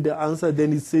think the answer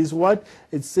then it says what?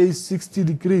 It says 60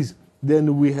 degrees.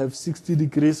 Then we have 60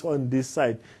 degrees on this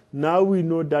side. Now we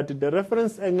know that the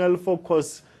reference angle for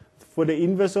cos, for the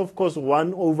inverse of cos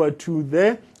 1 over 2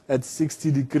 there at 60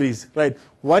 degrees. Right.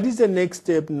 What is the next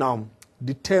step now?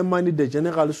 Determine the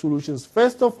general solutions.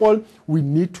 First of all, we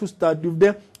need to start with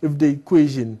the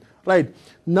equation. Right.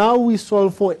 Now we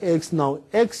solve for x now.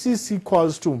 X is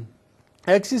equals to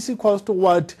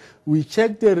what? We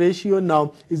check the ratio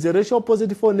now. Is the ratio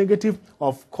positive or negative?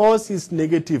 Of course it's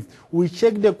negative. We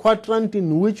check the quadrant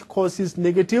in which cos is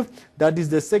negative. That is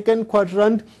the second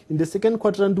quadrant. In the second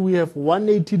quadrant we have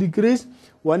 180 degrees.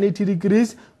 180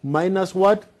 degrees minus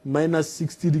what? Minus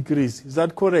 60 degrees. Is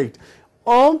that correct?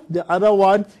 Or the other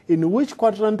one, in which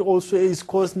quadrant also is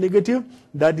cos negative,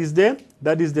 that is the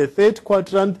third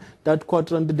quadrant. That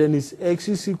quadrant then is x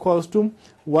is equals to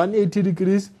 180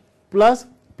 degrees plus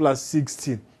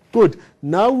 60. Good.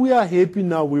 Now we are happy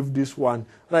now with this one.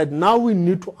 Right. Now we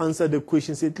need to answer the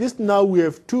questions. At least now we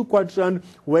have two quadrants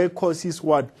where cos is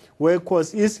what? Where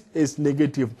cos is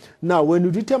negative. Now when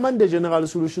you determine the general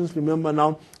solutions, remember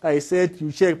now I said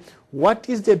you check what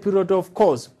is the period of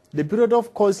cos. The period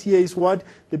of cos here is what?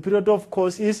 The period of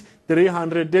cos is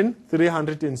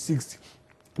 360.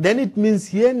 Then it means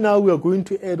here now we are going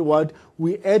to add what?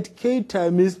 We add k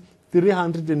times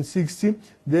 360.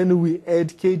 Then we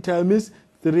add k times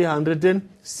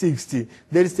 360.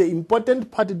 There is the important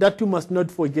part that you must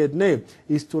not forget now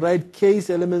is to write k's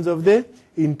elements of the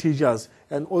integers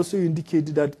and also indicate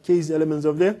that k's elements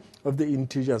of the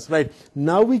integers. Right.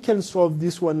 Now we can solve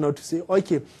this one now to say,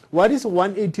 okay, what is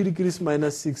 180 degrees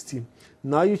minus 60?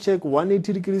 Now you check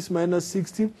 180 degrees minus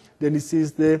 60. Then it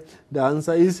says there the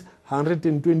answer is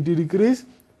 120 degrees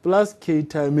plus k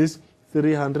times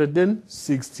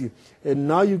 360. And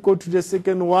now you go to the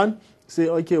second one. Say,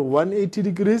 okay, 180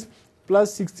 degrees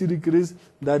plus 60 degrees,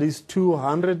 that is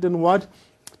 200 and what?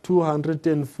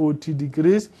 240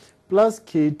 degrees plus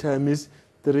k times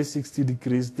 360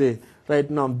 degrees there. Right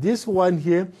now, this one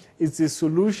here is a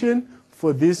solution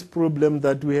for this problem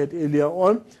that we had earlier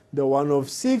on, the one of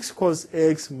 6 cos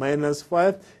x minus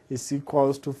 5 is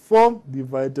equals to 4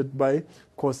 divided by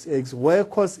cos x, where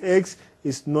cos x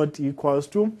is not equals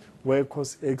to, where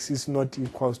cos x is not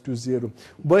equals to 0.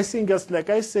 Boys and girls,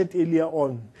 like I said earlier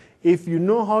on, if you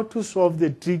know how to solve the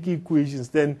trig equations,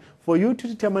 then for you to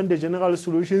determine the general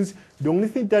solutions, the only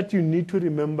thing that you need to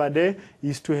remember there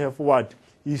is to have what?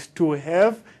 Is to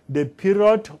have the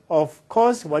period of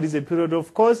cos. What is the period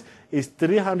of cos? Is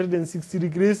 360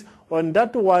 degrees. On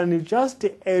that one, you just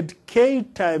add k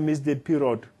times the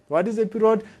period. What is the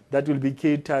period? That will be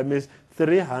k times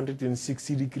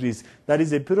 360 degrees. That is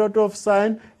the period of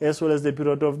sine as well as the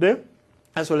period of the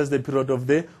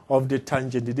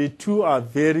tangent. The two are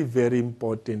very, very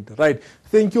important. Right.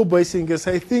 Thank you, boys and girls.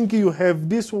 I think you have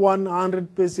this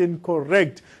 100%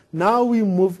 correct. Now we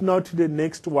move to the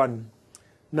next one.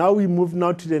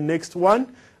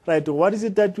 Right. What is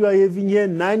it that we are having here?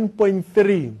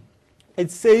 9.3.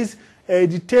 It says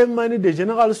determine the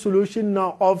general solution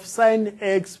now of sine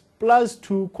x plus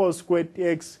 2 cos squared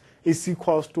x is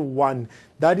equals to 1.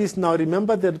 That is now,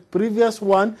 remember the previous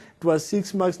one, it was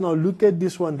 6 marks. Now look at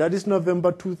this one. That is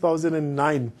November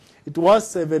 2009. It was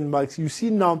 7 marks. You see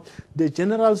now the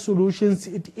general solutions,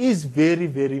 it is very,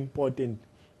 very important.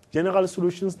 General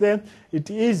solutions there, it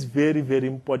is very, very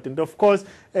important. Of course,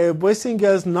 boys and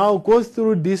girls, now go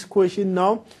through this question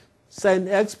now. Sine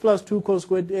x plus 2 cos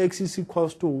squared x is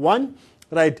equals to 1.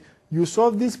 Right. You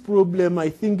solve this problem, I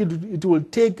think it will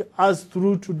take us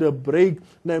through to the break.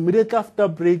 Now, immediately after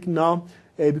break now,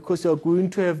 because you are going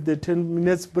to have the 10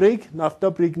 minutes break. And after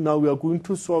break now, we are going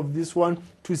to solve this one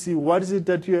to see what is it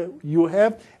that you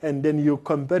have, and then you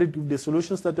compare it with the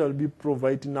solutions that I will be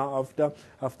providing now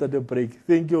after the break.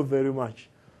 Thank you very much.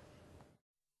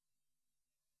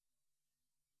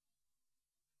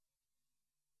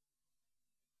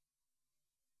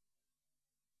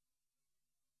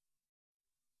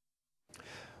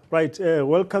 Right,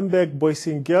 welcome back, boys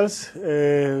and girls.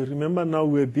 Remember now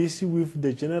we're busy with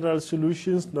the general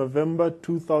solutions, November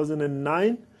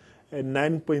 2009 and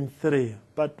 9.3.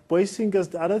 But boys and girls,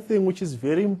 the other thing which is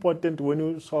very important when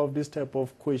you solve this type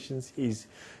of questions is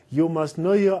you must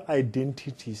know your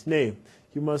identities. Now,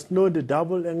 you must know the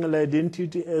double angle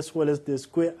identity as well as the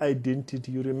square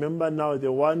identity. You remember now the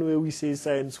one where we say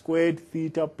sine squared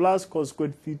theta plus cos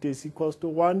squared theta is equals to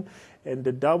 1, and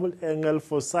the double angle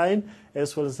for sine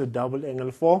as well as the double angle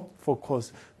for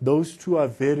cos. Those two are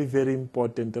very, very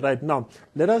important. Right now,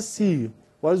 let us see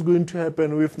what's going to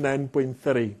happen with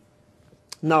 9.3.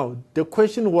 Now, the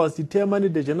question was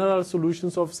determine the general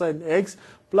solutions of sine x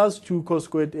plus 2 cos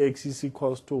squared x is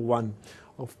equals to 1.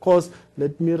 Of course,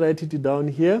 let me write it down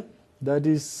here. That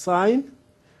is sine,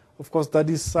 of course, that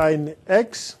is sine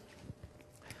x.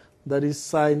 That is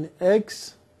sine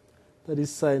x. That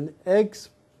is sine x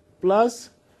plus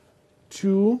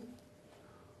 2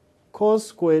 cos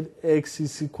squared x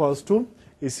is equals to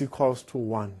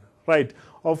 1. Right.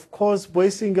 Of course,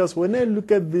 boys and girls, when I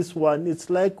look at this one,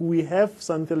 it's like we have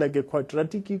something like a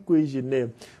quadratic equation there.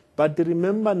 But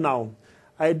remember now,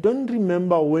 I don't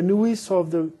remember when we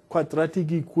solve the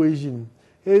quadratic equation,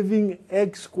 having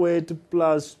x squared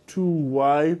plus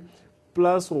 2y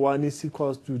plus 1 is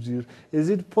equals to 0. Is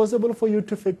it possible for you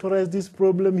to factorize this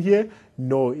problem here?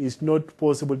 No, it's not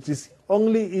possible. It is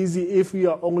only easy if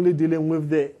you are only dealing with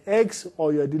the x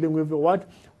or you are dealing with the what?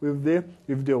 With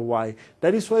the y.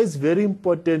 That is why it's very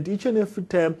important each and every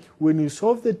time when you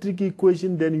solve the trig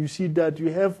equation, then you see that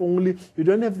you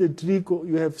don't have the trig,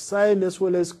 you have sine as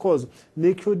well as cos.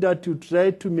 Make sure that you try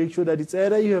to make sure that it's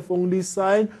either you have only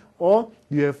sine or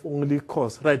you have only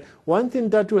cos. Right. One thing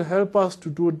that will help us to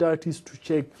do that is to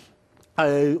check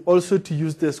also to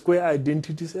use the square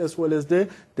identities as well as the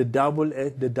double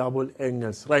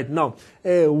angles. Right now,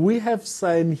 we have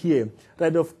sine here.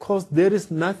 Right, of course, there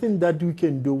is nothing that we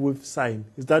can do with sine.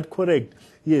 Is that correct?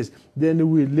 Yes.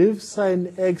 Then we leave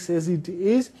sine x as it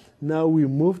is. Now we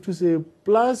move to say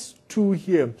plus 2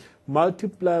 here,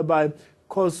 multiply by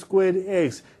cos squared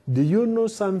x. Do you know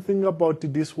something about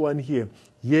this one here?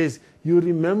 Yes, you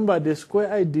remember the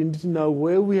square identity now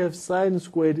where we have sine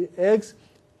squared x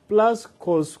plus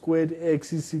cos squared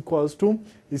x is equals to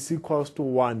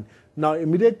 1. Now,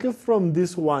 immediately from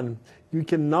this one, you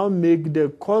can now make the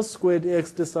cos squared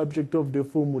x the subject of the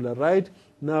formula, right?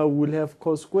 Now, we'll have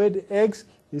cos squared x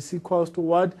is equals to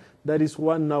what? That is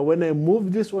 1. Now, when I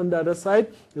move this on the other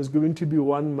side, it's going to be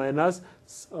 1 minus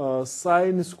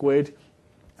sine squared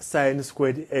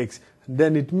x.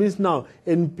 Then it means now,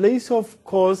 in place of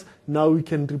cos, Now we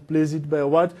can replace it by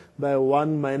what? By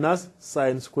 1 minus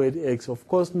sine squared x. Of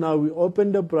course, now we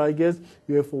open the brackets.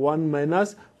 We have 1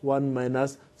 minus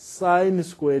sine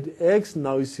squared x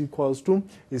now is equals to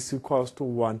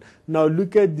 1. Now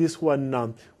look at this one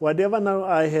now. Whatever now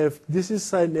I have, this is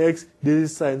sine x,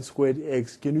 this is sine squared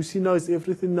x. Can you see now it's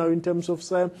everything now in terms of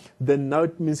sine? Then now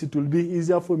it means it will be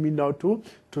easier for me now to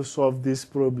solve this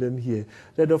problem here.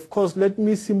 That of course, let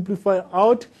me simplify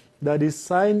out. That is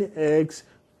sine x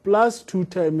plus 2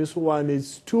 times 1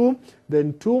 is 2.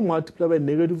 Then 2 multiplied by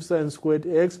negative sine squared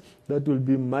x, that will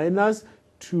be minus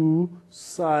 2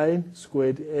 sine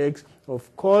squared x,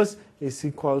 of course, is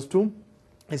equals to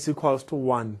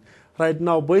 1. Right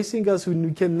now, boys and girls,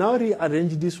 we can now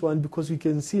rearrange this one because we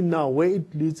can see now where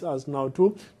it leads us now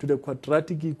to the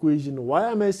quadratic equation.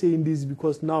 Why am I saying this?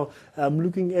 Because now I'm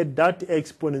looking at that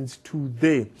exponent 2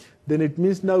 there. Then it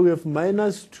means now we have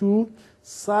minus 2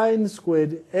 sine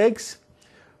squared x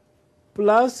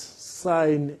plus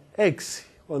sine x.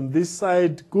 On this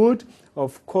side, good.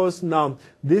 Of course, now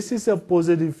this is a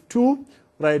positive 2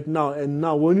 right now. And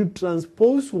now when you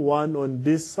transpose 1 on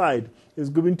this side, it's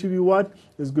going to be what?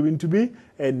 It's going to be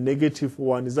a negative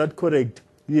 1. Is that correct?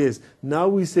 Yes. Now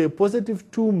we say positive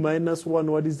 2 minus 1.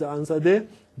 What is the answer there?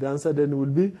 The answer then will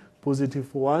be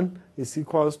positive 1 is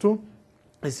equals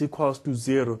to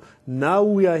 0. Now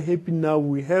we are happy. Now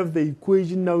we have the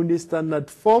equation now in the standard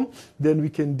form. Then we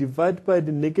can divide by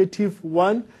the negative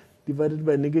 1, divided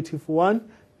by negative 1,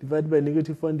 divided by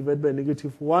negative 1, divided by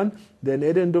negative 1. Then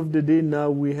at the end of the day,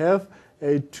 now we have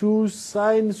a 2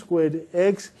 sine squared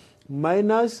x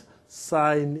minus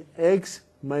sine x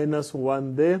minus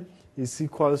 1 there is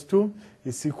equals to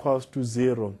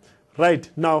 0. Right.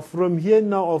 Now from here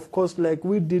now, of course, like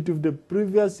we did with the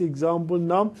previous example,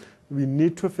 now we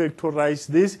need to factorize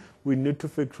this. We need to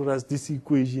factorize this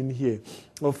equation here.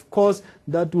 Of course,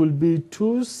 that will be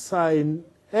 2 sine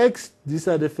x. These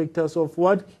are the factors of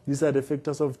what? These are the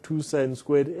factors of 2 sine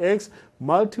squared x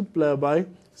multiplied by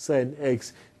sine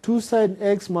x. 2 sine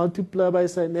x multiplied by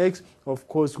sine x, of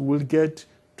course, will get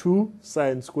 2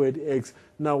 sine squared x.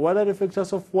 Now, what are the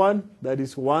factors of 1? That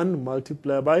is 1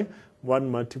 multiplied by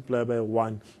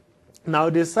 1. Now,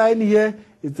 the sign here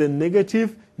is a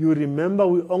negative. You remember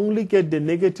we only get the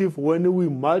negative when we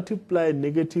multiply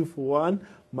negative 1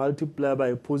 multiplied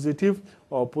by positive,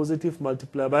 or positive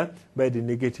multiplied by the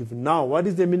negative. Now, what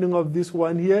is the meaning of this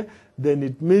one here? Then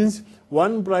it means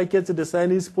one bracket the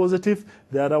sign is positive,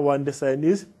 the other one the sign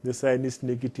is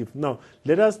negative. Now,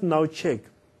 let us now check.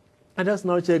 Let us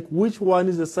now check which one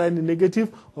is the sign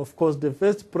negative. Of course, the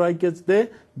first bracket there,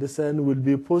 the sign will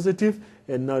be positive,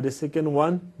 and now the second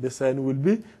one, the sign will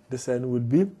be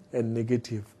a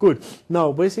negative. Good.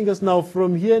 Now, basically, now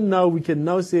from here, now we can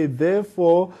now say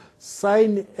therefore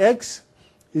sine x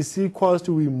is equals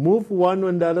to, we move 1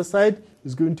 on the other side,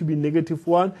 is going to be negative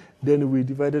 1, then we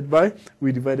divided by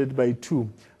 2,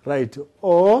 right?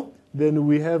 Or then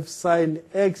we have sine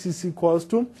x is equals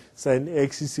to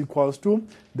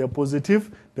the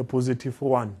positive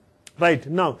 1. Right.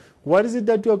 Now, what is it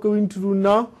that we are going to do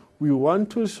now? We want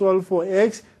to solve for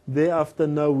x. Thereafter,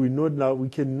 now we know now we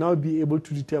can now be able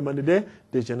to determine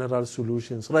the general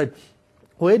solutions. Right.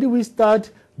 Where do we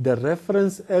start? The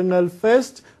reference angle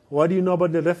first. What do you know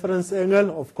about the reference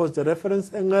angle? Of course, the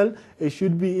reference angle, it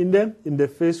should be in the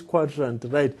first quadrant,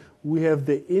 right? We have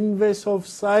the inverse of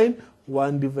sine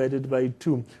 1 divided by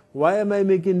 2. Why am I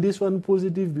making this one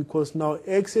positive? Because now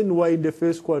x and y in the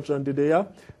first quadrant, they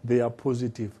are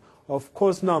positive. Of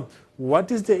course, now,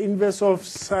 what is the inverse of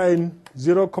sine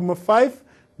 0,5?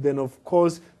 Then, of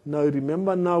course, now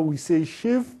remember, now we say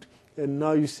shift, and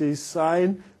now you say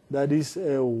sine, that is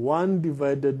 1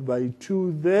 divided by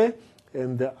 2 there,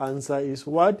 and the answer is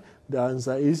what? The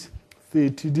answer is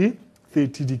 30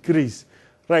 degrees.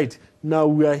 Right. Now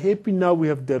we are happy. Now we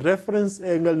have the reference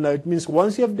angle. Now it means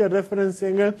once you have the reference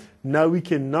angle, now we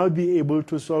can now be able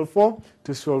to solve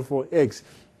for x.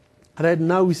 Right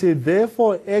now we say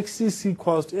therefore x is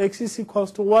equals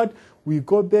to what? We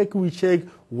go back, we check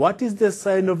what is the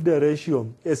sign of the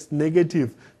ratio. It's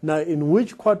negative. Now in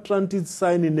which quadrant is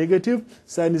sign negative?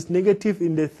 Sign is negative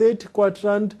in the third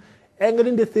quadrant. Angle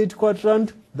in the third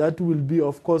quadrant, that will be,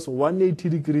 of course, 180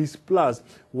 degrees plus.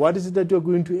 What is it that you're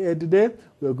going to add there?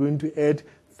 We're going to add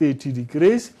 30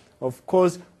 degrees. Of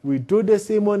course, we do the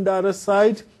same on the other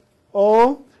side.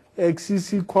 Or x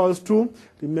is equals to,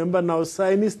 remember now,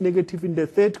 sine is negative in the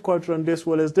third quadrant as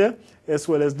well as the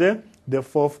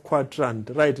fourth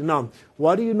quadrant. Right now,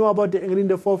 what do you know about the angle in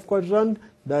the fourth quadrant?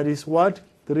 That is what?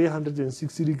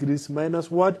 360 degrees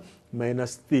minus what?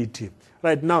 Minus 30.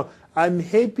 Right now, I'm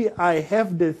happy I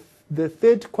have the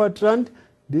third quadrant,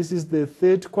 This is the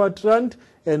third quadrant,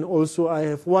 and also I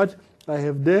have what? I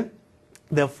have the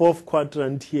fourth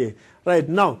quadrant here. Right,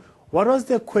 now, what was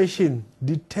the question?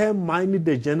 Determine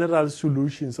the general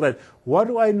solutions. Right, what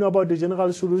do I know about the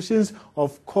general solutions?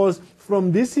 Of course,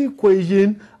 from this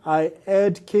equation, I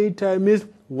add k times,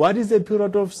 what is the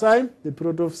period of sine? The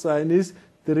period of sine is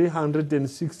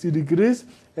 360 degrees.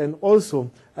 And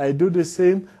also, I do the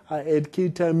same. I add k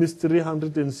times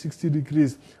 360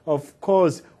 degrees. Of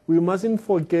course, we mustn't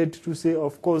forget to say,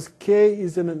 of course, k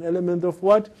is an element of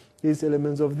what? Is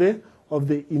elements of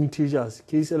the integers.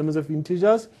 K is elements of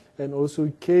integers, and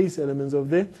also k is elements of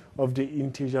the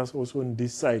integers also on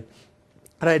this side.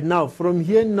 Right, now, from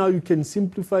here now you can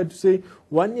simplify to say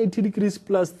 180 degrees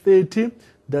plus 30,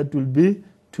 that will be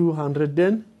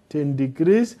 210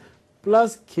 degrees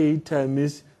plus k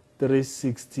times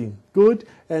 360. Good.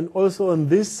 And also on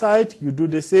this side, you do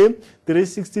the same.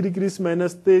 360 degrees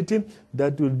minus 30,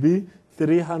 that will be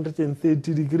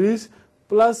 330 degrees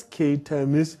plus k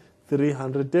times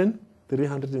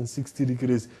 360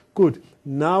 degrees. Good.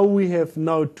 Now we have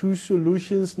now two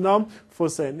solutions now for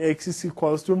sine x is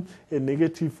equals to a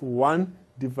negative 1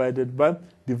 divided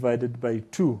by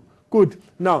 2. Good.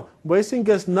 Now, boys and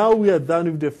girls, now we are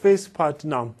done with the first part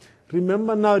now.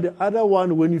 Remember now the other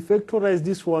one, when you factorize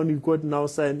this one, you got now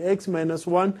sine x minus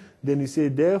 1. Then you say,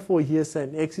 therefore, here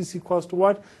sine x is equals to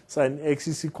what? Sine x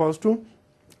is equals to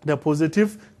the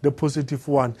positive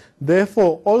 1.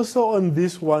 Therefore, also on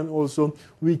this one also,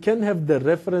 we can have the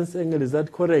reference angle. Is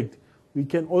that correct? We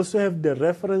can also have the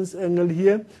reference angle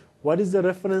here. What is the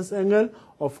reference angle?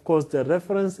 Of course, the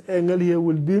reference angle here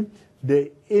will be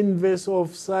the inverse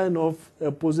of sine of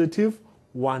a positive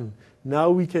 1.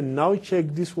 Now we can now check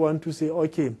this one to say,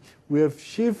 okay, we have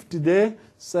shift there,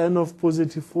 sine of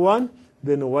positive 1.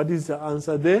 Then what is the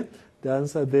answer there? The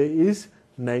answer there is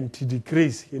 90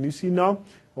 degrees. Can you see now?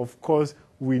 Of course,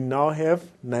 we now have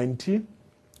 90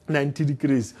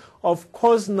 degrees. Of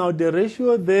course, now the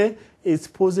ratio there is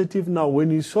positive. Now, when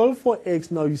you solve for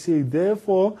x, now you say,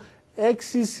 therefore,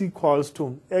 x is equals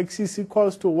to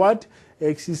what?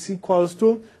 X is equals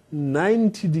to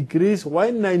 90 degrees.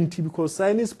 Why 90? Because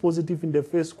sine is positive in the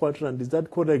first quadrant. Is that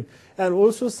correct? And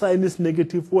also sine is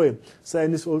negative where?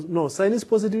 Sine is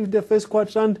positive in the first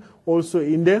quadrant, also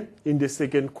in the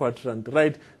second quadrant.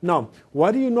 Right? Now,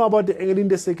 what do you know about the angle in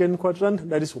the second quadrant?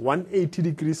 That is 180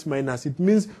 degrees minus. It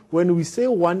means when we say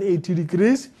 180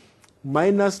 degrees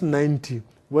minus 90,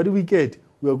 what do we get?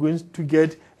 We are going to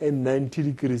get a 90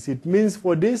 degrees. It means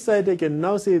for this side, I can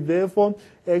now say, therefore,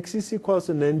 x is equals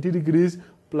to 90 degrees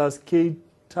plus k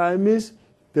times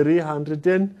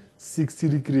 360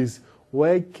 degrees,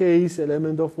 where k is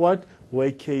element of what?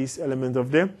 Where k is element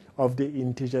of the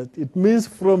integer. It means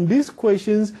from these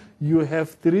questions, you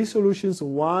have three solutions,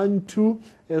 1, 2,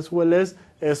 as well as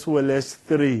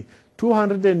 3.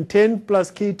 210 plus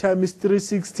k times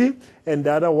 360, and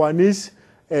the other one is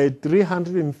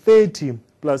 330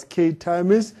 plus k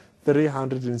times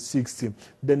 360.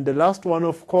 Then the last one,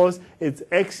 of course, it's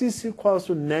x is equals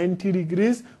to 90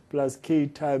 degrees plus k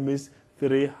times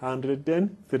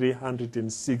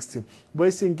 360.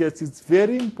 Boys and girls, it's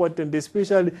very important,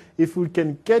 especially if we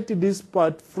can get this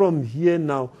part from here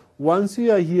now. Once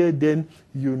you are here, then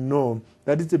you know.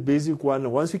 That is the basic one.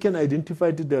 Once you can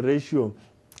identify the ratio,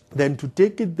 then to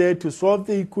take it there to solve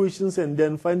the equations and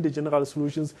then find the general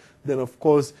solutions, then of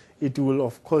course it will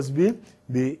of course be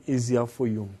easier for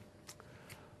you.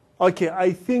 Okay,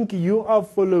 I think you are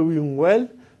following well.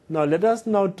 Now let us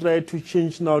now try to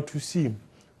change now to see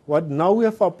what. Now we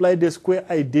have applied the square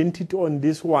identity on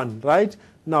this one, right?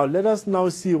 Now let us now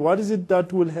see what is it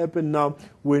that will happen now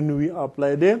when we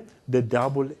apply the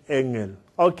double angle.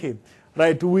 Okay,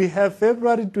 right, we have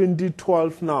February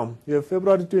 2012 now. We have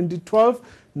February 2012.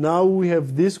 Now we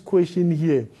have this question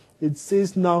here. It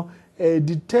says now,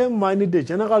 determine the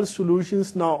general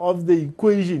solutions now of the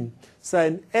equation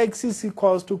sin x is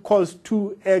equals to cos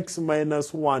 2x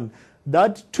minus 1.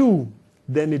 That 2,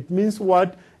 then it means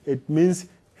what? It means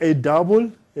a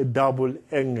double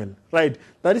angle, right?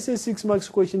 That is a 6 marks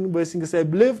question. Because I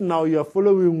believe now you are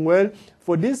following well.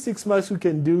 For these 6 marks, we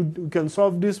can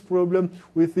solve this problem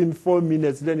within 4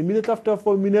 minutes. Then immediately after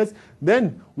 4 minutes,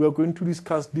 then we are going to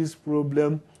discuss this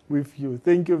problem with you.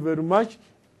 Thank you very much.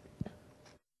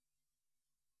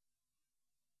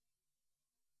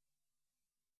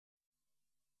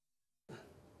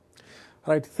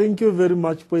 Right, thank you very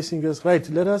much, boys and girls. Right,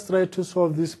 let us try to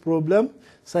solve this problem.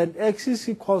 Sin x is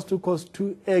equals to cos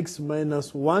 2x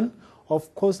minus 1.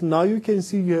 Of course, now you can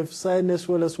see you have sin as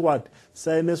well as what?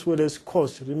 Sin as well as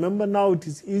cos. Remember now, it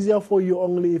is easier for you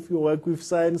only if you work with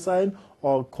sin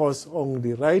or cos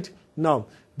only, right? Now,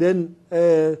 then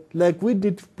like we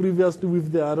did previously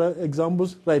with the other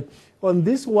examples, right? On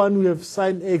this one, we have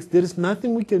sine x. There is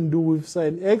nothing we can do with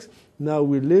sine x. Now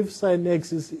we leave sine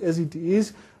x as it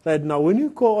is. Right now, when you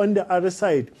go on the other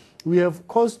side, we have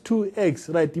cos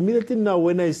 2x, right? Immediately now,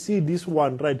 when I see this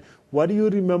one, right, what do you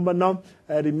remember now?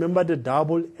 I remember the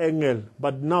double angle.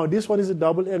 But now, this one is a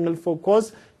double angle for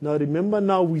cos. Now, remember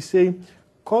now, we say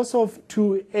cos of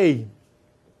 2a.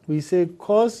 We say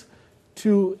cos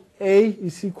 2a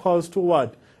is equals to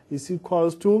what? Is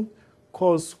equals to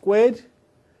cos squared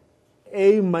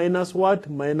a minus what?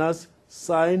 Minus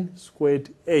sine squared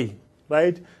a,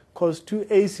 right? Cos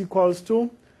 2a is equals to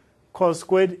cos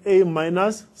squared a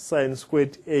minus sine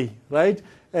squared a, right?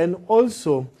 And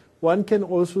also, one can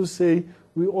also say,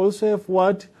 we also have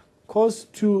what? Cos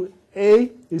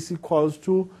 2a is equals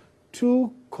to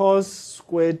 2 cos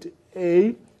squared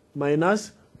a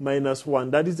minus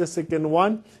 1. That is the second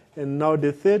one. And now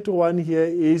the third one here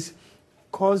is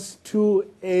cos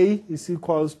 2a is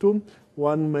equals to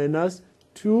 1 minus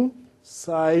 2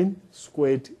 sine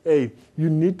squared a. You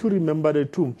need to remember the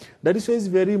two. That is why it's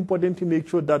very important to make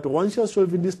sure that once you're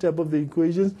solving this type of the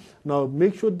equations, now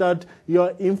make sure that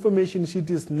your information sheet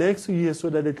is next to you so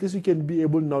that at least you can be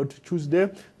able now to choose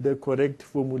the correct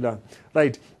formula.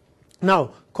 Right.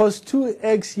 Now, cos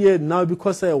 2x here, now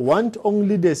because I want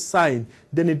only the sine,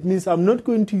 then it means I'm not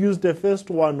going to use the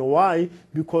first one. Why?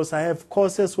 Because I have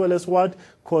cos as well as what?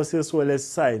 Cos as well as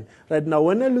sine. Right now,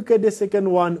 when I look at the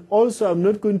second one, also I'm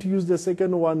not going to use the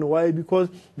second one. Why? Because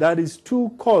that is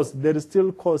 2 cos. There is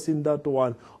still cos in that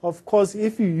one. Of course,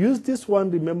 if you use this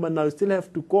one, remember now, you still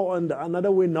have to go on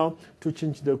another way now to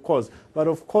change the cos. But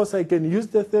of course, I can use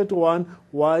the third one.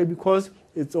 Why? Because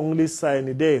it's only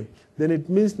sine there. Then it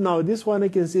means now this one I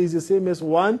can say is the same as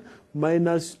 1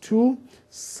 minus 2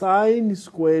 sine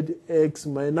squared x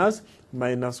minus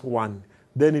 1.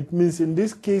 Then it means in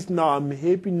this case now I'm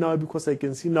happy now because I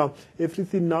can see now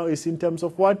everything now is in terms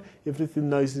of what? Everything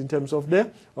now is in terms of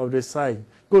the sine.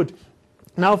 Good.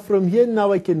 Now from here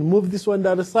now I can move this one to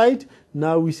the other side.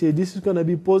 Now we say this is going to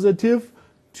be positive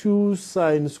 2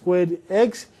 sine squared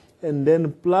x and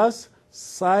then plus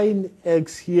sine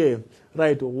x here.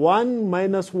 Right, 1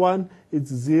 minus 1, it's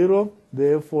 0.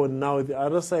 Therefore, now the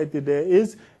other side there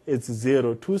is, it's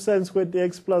 0. 2 sine squared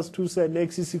x plus 2 sine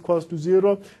x is equals to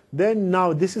 0. Then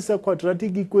now, this is a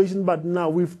quadratic equation, but now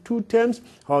with two terms,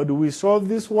 how do we solve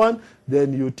this one?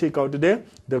 Then you take out the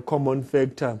common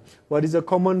factor. What is a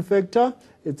common factor?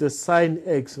 It's a sine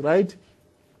x, right?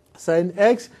 Sine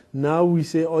x. Now we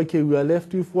say, okay, we are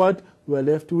left with what? We are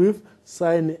left with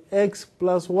sine x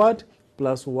plus what?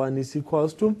 Plus 1 is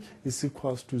equals to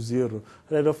 0.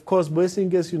 Right, of course, boys and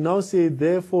girls, you now say,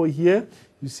 therefore, here,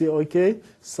 you say, okay,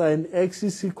 sine x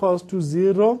is equals to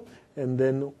 0, and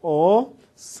then, or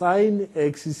sine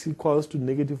x is equals to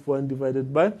negative 1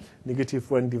 divided by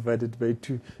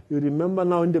 2. You remember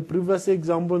now in the previous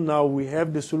example, now we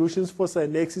have the solutions for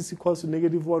sine x is equals to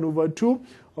negative 1 over 2.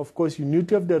 Of course, you need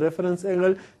to have the reference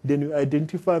angle, then you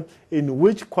identify in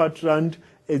which quadrant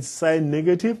it's sine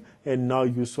negative, and now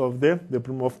you solve the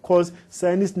problem. Of course,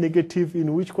 sine is negative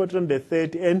in which quadrant? The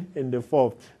third and the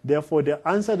fourth. Therefore, the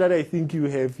answer that I think you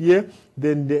have here,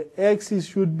 then the x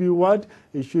should be what?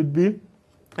 It should be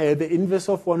the inverse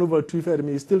of 1 over 2, if I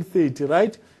remember, is still 30,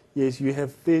 right? Yes, you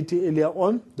have 30 earlier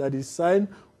on. That is sine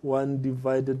 1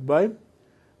 divided by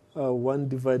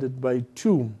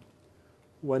 2.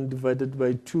 1 divided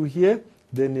by 2 here.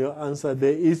 Then your answer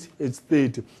there is, it's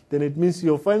 30. Then it means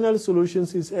your final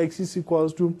solutions is x is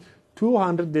equals to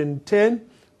 210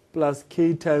 plus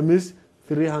k times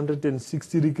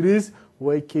 360 degrees,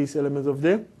 where k is elements of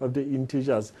the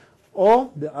integers.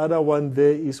 Or the other one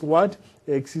there is what?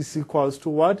 X is equals to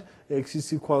what? X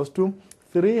is equals to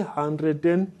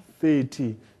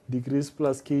 330 degrees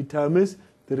plus k times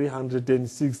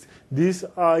 360. These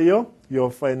are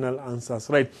your final answers,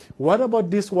 right? What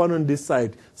about this one on this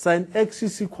side? Sine x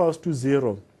is equals to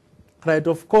 0, right?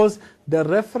 Of course, the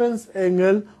reference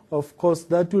angle, of course,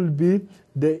 that will be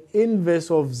the inverse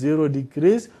of 0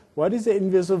 degrees. What is the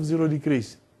inverse of 0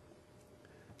 degrees?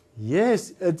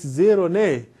 Yes, it's 0,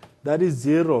 ne? That is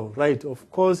 0, right? Of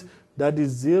course, that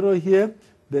is 0 here.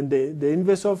 Then the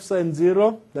inverse of sine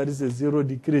 0, that is a 0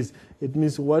 degrees. It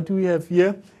means what we have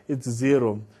here, it's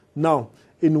 0. Now,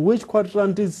 in which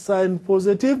quadrant is sine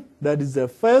positive? That is the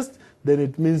first. Then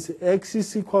it means x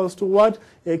is equals to what?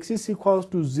 X is equals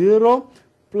to 0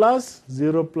 plus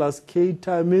k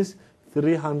times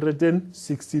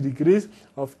 360 degrees.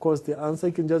 Of course, the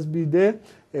answer can just be there,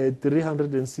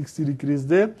 360 degrees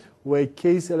there, where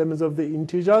k is elements of the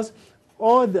integers.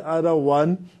 Or the other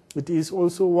one, it is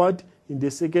also what? In the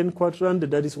second quadrant,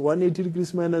 that is 180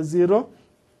 degrees minus 0.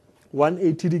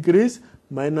 180 degrees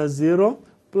minus 0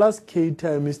 plus k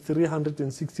times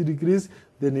 360 degrees.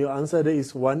 Then your answer there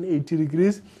is 180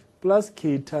 degrees plus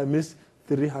k times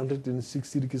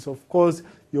 360 degrees. Of course,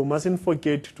 you mustn't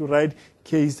forget to write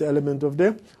k is the element of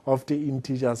the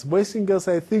integers. Boys and girls,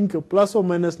 I think plus or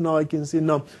minus now I can say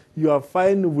now you are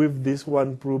fine with this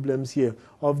one problems here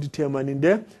of determining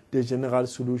the general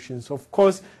solutions. Of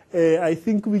course, I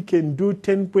think we can do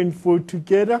 10.4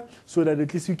 together so that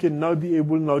at least we can now be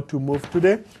able now to move to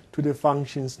the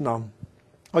functions now.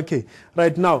 Okay,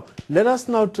 right now, let us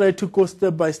now try to go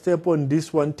step by step on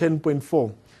this one,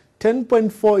 10.4.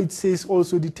 10.4, it says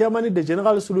also determining the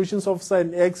general solutions of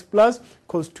sine x plus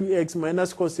cos 2x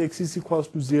minus cos x is equals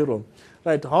to 0.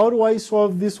 Right, how do I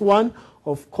solve this one?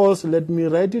 Of course, let me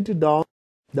write it down.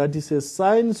 That is a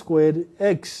sine squared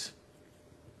x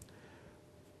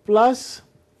plus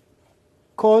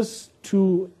cos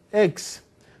 2x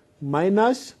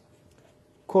minus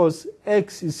cos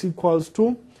x is equals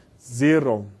to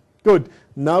 0. Good.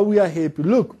 Now we are happy.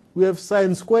 Look, we have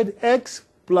sine squared x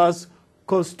plus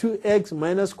cos 2x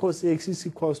minus cos x is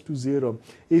equals to 0.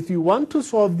 If you want to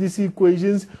solve these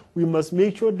equations, we must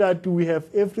make sure that we have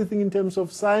everything in terms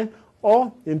of sine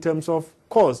or in terms of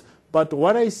cos. But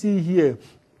what I see here,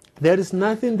 there is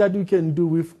nothing that we can do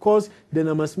with cos. Then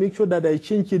I must make sure that I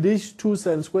change these two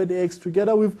sine squared x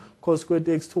together with cos squared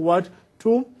x to what?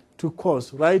 To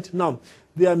cos. Right? Now,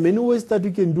 there are many ways that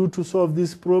we can do to solve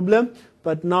this problem.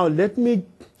 But now let me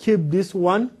keep this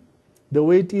one the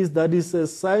way it is, that is a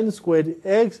sine squared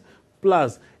x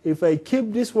plus. If I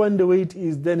keep this one the way it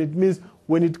is, then it means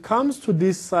when it comes to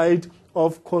this side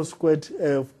of cos squared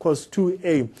cos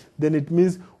 2a, then it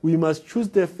means we must choose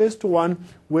the first one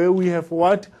where we have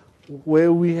what?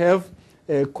 Where we have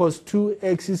cos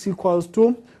 2x is equals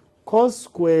to cos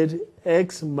squared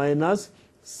x minus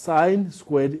sine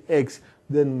squared x,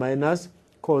 then minus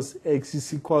cos x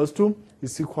is equals to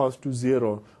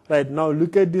 0. Right, now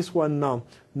look at this one now.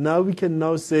 Now we can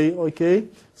now say, okay,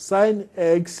 sine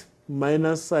x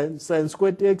minus sine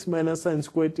squared x minus sine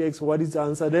squared x. What is the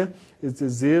answer there? It's a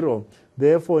 0.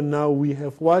 Therefore, now we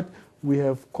have what? We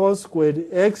have cos squared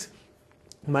x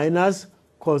minus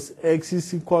cos x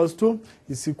is equals to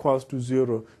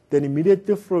 0. Then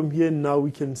immediately from here, now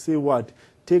we can say what?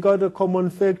 Take out the common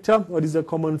factor. What is the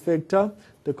common factor?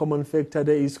 The common factor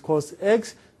there is cos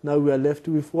x. Now we are left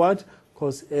with what?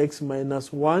 Cos x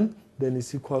minus 1, then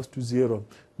is equals to 0.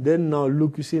 Then now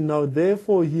look, you see now,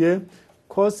 therefore here,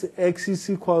 cos x is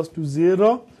equals to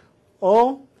 0,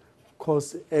 or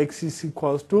cos x is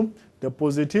equals to the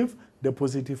positive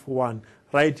 1.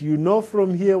 Right, you know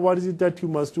from here what is it that you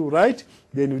must do, right?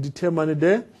 Then you determine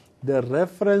the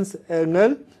reference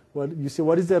angle. Well, you see,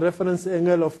 what is the reference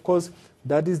angle? Of course,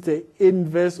 that is the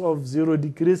inverse of 0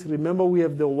 degrees. Remember, we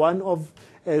have the 1 of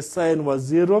sine was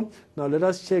 0. Now let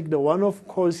us check the 1 of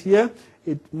cos here.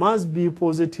 It must be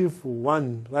positive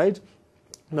 1, right?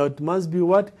 Now it must be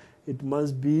what? It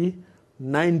must be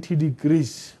 90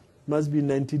 degrees. It must be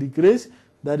 90 degrees.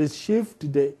 That is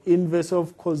shift the inverse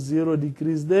of cos 0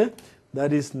 degrees there.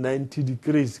 That is 90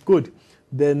 degrees. Good.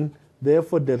 Then,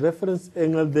 therefore, the reference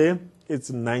angle there, it's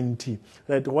 90.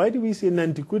 Right? Why do we say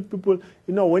 90? Good people,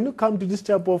 you know, when you come to this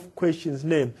type of questions,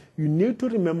 you need to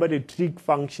remember the trig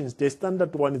functions. The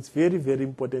standard one is very, very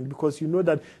important, because you know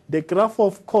that the graph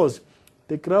of cos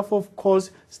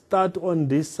start on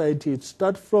this side here. It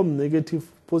starts from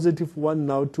positive 1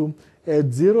 now to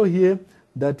add 0 here.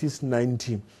 That is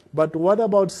 90. But what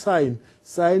about sine?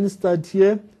 Sine start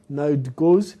here. Now it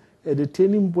goes at the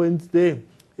turning point there.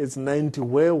 It's 90,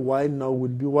 where y now will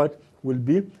be what? Will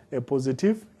be a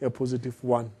positive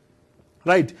 1.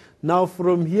 Right. Now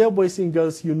from here, boys and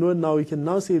girls, you know now we can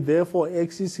now say therefore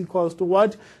x is equals to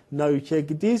what? Now you check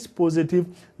it is positive.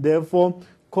 Therefore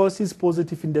cos is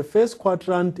positive in the first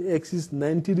quadrant. X is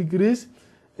 90 degrees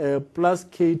plus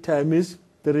k times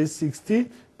 360.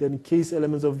 Then k is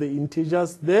elements of the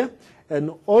integers there.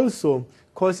 And also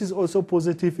cos is also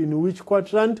positive in which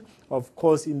quadrant? Of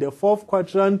course, in the fourth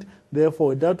quadrant.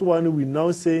 Therefore that one we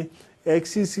now say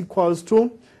x is equals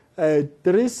to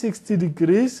 360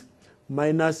 degrees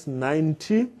minus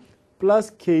 90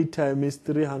 plus k times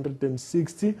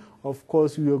 360. Of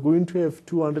course, we are going to have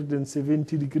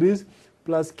 270 degrees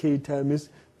plus k times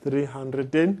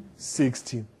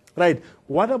 360. Right.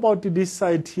 What about this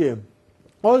side here?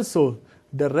 Also,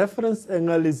 the reference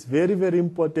angle is very, very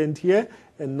important here.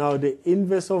 And now the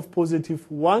inverse of positive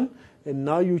 1. And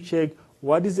now you check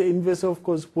what is the inverse of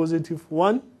cos positive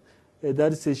 1.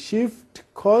 That is a shift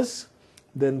cos,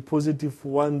 then positive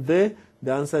 1 there.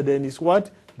 The answer then is what?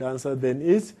 The answer then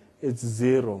is it's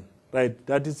 0. right?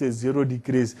 That is a 0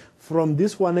 degrees. From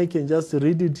this one, I can just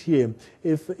read it here.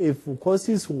 If cos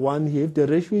is 1 here, if the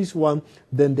ratio is 1,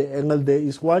 then the angle there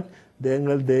is what? The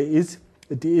angle there is,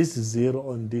 it is 0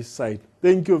 on this side.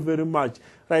 Thank you very much.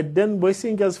 Right, then boys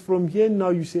and girls, from here now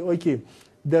you say, okay,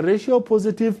 the ratio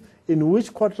positive, in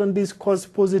which quadrant is cos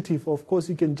positive? Of course,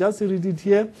 you can just read it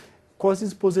here. Cos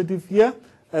is positive here,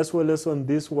 as well as on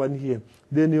this one here.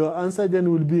 Then your answer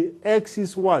then will be x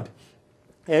is what?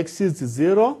 X is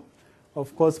 0,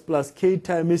 of course, plus k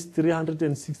times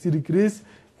 360 degrees.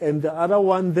 And the other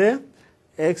one there,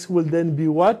 x will then be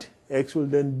what? X will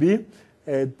then be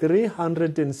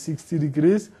 360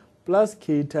 degrees plus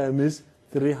k times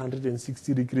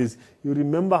 360 degrees. You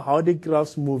remember how the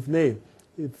graphs move now.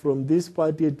 From this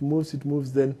part it moves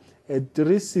then at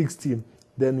 360.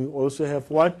 Then we also have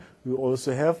what? We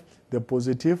also have the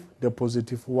positive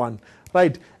 1.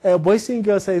 Right, boys and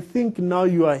girls, I think now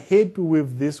you are happy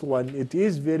with this one. It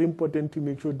is very important to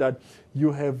make sure that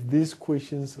you have these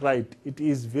questions right. It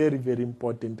is very, very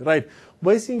important. Right,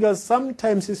 boys and girls,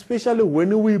 sometimes, especially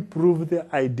when we prove the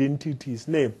identities,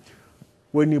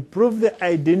 when you prove the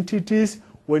identities,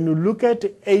 when you look at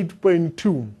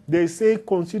 8.2, they say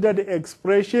consider the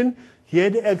expression. Here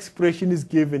the expression is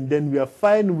given. Then we are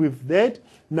fine with that.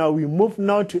 Now we move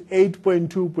now to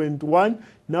 8.2.1.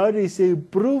 Now they say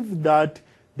prove that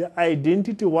the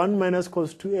identity 1 minus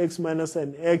cos 2x minus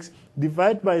sin x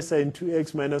divided by sin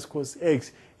 2x minus cos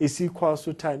x is equals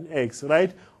to tan x,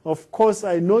 right? Of course,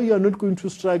 I know you are not going to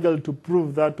struggle to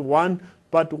prove that one,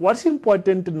 but what's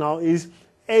important now is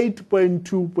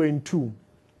 8.2.2.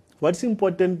 What's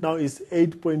important now is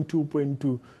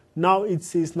 8.2.2. Now it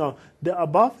says now the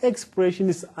above expression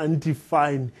is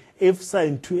undefined if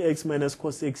sin 2x minus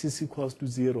cos x is equals to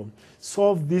 0.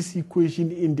 Solve this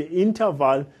equation in the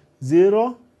interval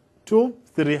 0 to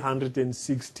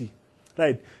 360.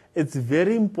 Right? It's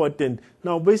very important.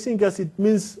 Now basically it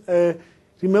means,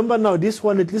 remember now this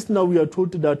one, at least now we are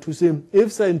told that to say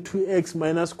if sin 2x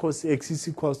minus cos x is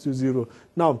equals to 0.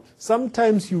 Now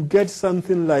sometimes you get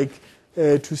something like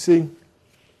to say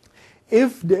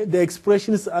if the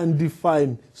expression is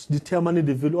undefined, determine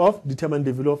the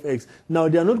value of x. Now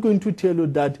they are not going to tell you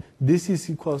that this is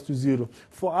equals to 0.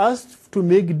 For us to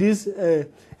make this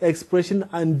expression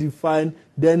undefined,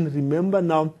 then remember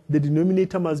now the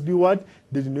denominator must be what?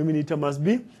 The denominator must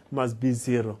be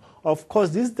 0. Of course,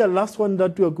 this is the last one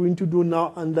that we are going to do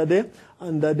now under the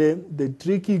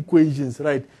tricky equations,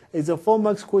 right? It's a 4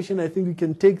 marks question. I think we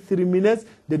can take 3 minutes.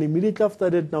 Then immediately after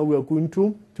that, now we are going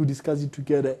to discuss it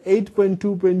together.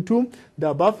 8.2.2, the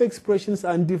above expressions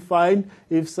undefined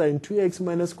if sin 2x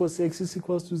minus cos x is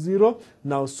equals to 0.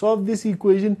 Now solve this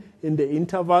equation in the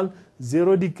interval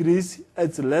 0 degrees.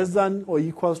 It's less than or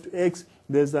equals to x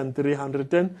less than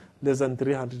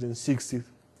 360.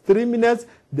 3 minutes,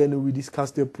 then we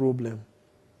discuss the problem.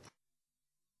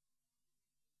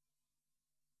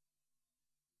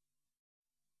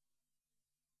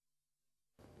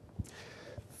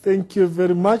 Thank you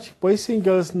very much. Boys and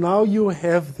girls, now you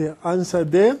have the answer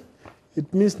there.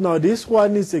 It means now this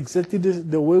one is exactly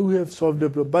the way we have solved the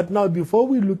problem. But now before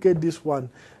we look at this one,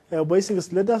 boys and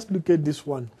girls, let us look at this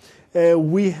one.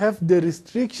 We have the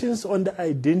restrictions on the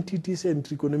identities and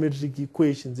trigonometric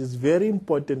equations. It's very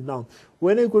important now.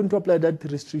 When are you going to apply that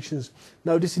restrictions?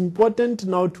 Now it is important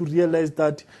now to realize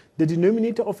that the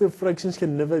denominator of a fraction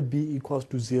can never be equals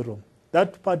to 0.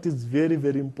 That part is very,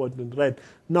 very important, right?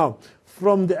 Now,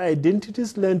 from the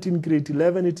identities learned in grade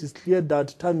 11, it is clear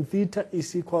that tan theta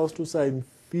is equals to sin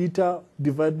theta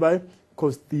divided by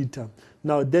cos theta.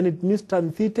 Now, then it means tan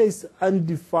theta is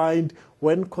undefined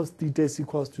when cos theta is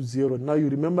equals to 0. Now, you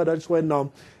remember that's why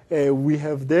now we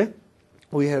have that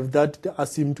the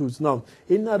asymptotes. Now,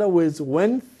 in other words,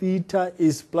 when theta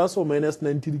is plus or minus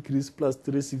 90 degrees plus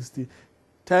 360,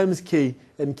 times k,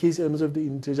 and k is elements of the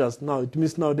integers. Now, it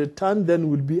means now the tan then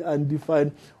will be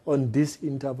undefined on this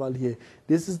interval here.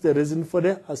 This is the reason for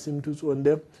the asymptotes on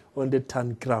the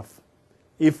tan graph.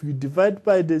 If you divide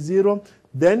by the 0,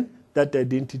 then that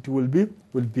identity will be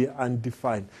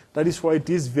undefined. That is why it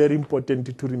is very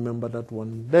important to remember that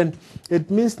one. Then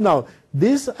it means now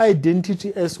this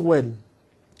identity as well,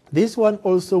 this one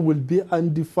also will be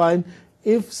undefined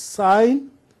if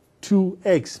sin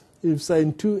 2x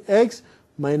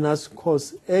minus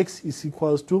cos x is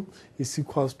equals to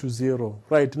 0.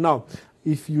 Right now,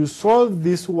 if you solve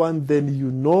this one, then you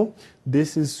know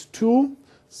this is 2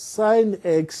 sin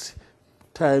x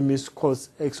times cos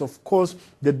x. Of course,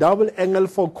 the double angle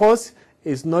for cos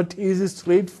is not easy,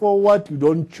 straightforward. You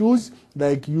don't choose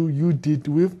like you did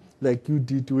with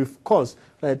cos,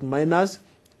 right? Minus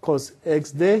cos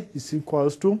x there is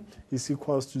equals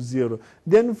to 0.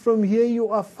 Then from here you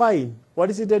are fine. What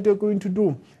is it that you're going to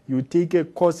do? You take a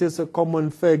cos as a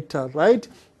common factor, right?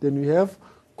 Then you have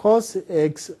cos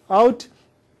x out.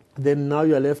 Then now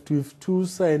you are left with 2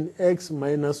 sin x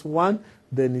minus 1.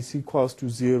 Then is equals to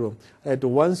 0. Right?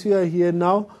 Once you are here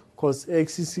now, cos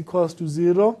x is equals to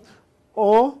 0,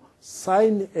 or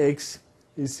sin x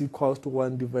is equals to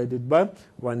 1 divided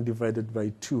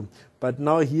by 2. But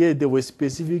now here they were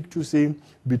specific to say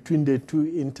between the two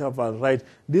intervals, right?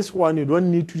 This one you don't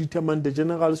need to determine the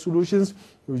general solutions.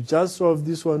 You just solve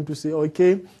this one to say,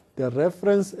 okay, the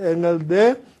reference angle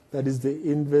there, that is the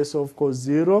inverse of cos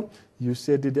 0. You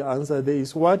said the answer there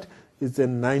is what? It's a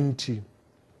 90.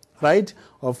 Right?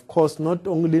 Of course, not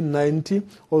only 90,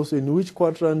 also in which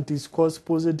quadrant is cos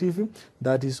positive?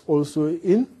 That is also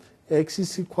in x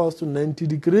is equals to 90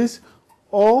 degrees,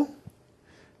 or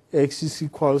x is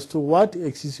equals to what?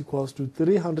 X is equals to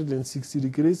 360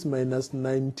 degrees minus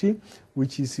 90,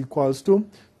 which is equals to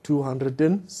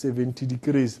 270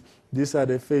 degrees. These are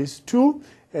the phase 2.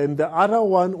 And the other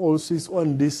one also is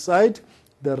on this side.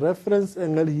 The reference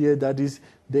angle here, that is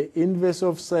the inverse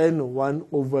of sine 1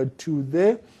 over 2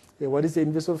 there. What is the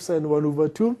inverse of sine 1 over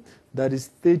 2? That is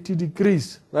 30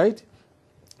 degrees, right?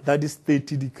 That is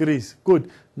 30 degrees. Good.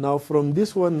 Now from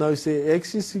this one, now you say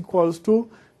x is equals to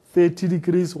 30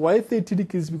 degrees. Why 30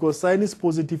 degrees? Because sine is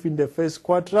positive in the first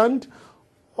quadrant.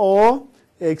 Or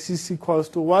x is equals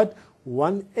to what?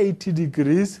 180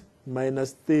 degrees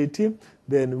minus 30.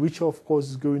 Then which of course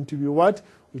is going to be what?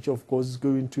 Which of course is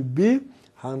going to be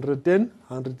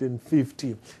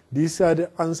 150. These are the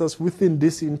answers within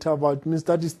this interval. It means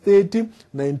that is 30,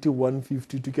 90,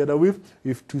 150 together with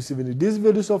 270. These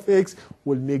values of x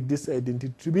will make this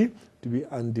identity to be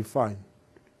undefined.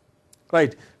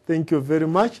 Right. Thank you very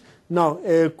much. Now,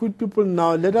 good people,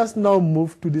 now let us now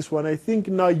move to this one. I think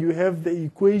now you have the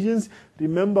equations.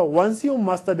 Remember, once you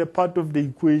master the part of the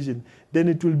equation, then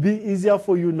it will be easier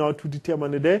for you now to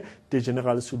determine the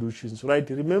general solutions, right?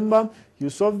 Remember, you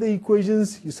solve the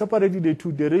equations, you separated the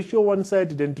two, the ratio one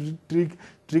side, then trig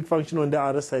function on the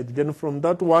other side. Then from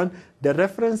that one, the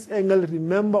reference angle,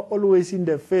 remember, always in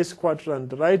the first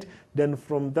quadrant, right? Then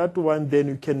from that one, then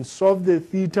you can solve the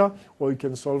theta, or you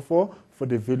can solve for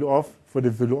the value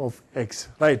of x,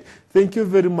 right? Thank you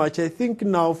very much. I think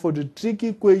now for the trig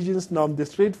equations, now the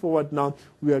straightforward, now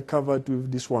we are covered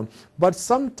with this one. But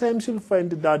sometimes you'll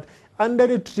find that under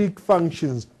the trig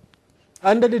functions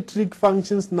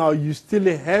now you still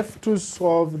have to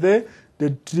solve the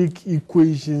trig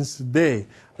equations there,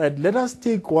 right? Let us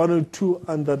take one or two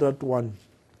under that one.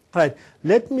 Right,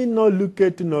 let me now look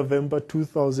at November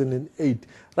 2008.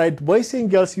 Right, boys and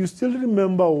girls, you still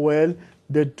remember well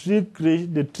the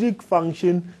trig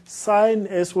function, sine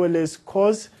as well as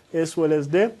cos as well as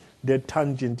the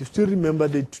tangent. You still remember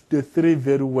the three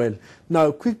very well.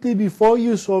 Now, quickly before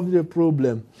you solve the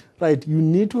problem, right, you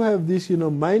need to have this in your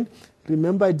mind.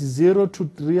 Remember, it's 0 to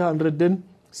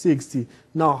 360.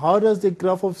 Now, how does the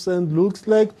graph of sine looks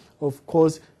like? Of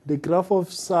course, the graph of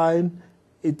sine,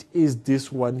 it is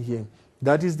this one here.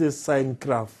 That is the sine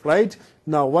graph, right?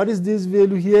 Now, what is this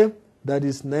value here? That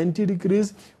is 90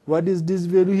 degrees. What is this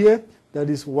value here? That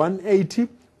is 180.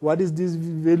 What is this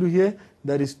value here?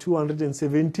 That is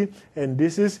 270. And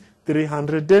this is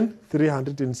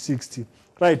 360.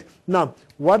 Right. Now,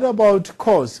 what about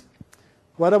cos?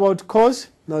 What about cos?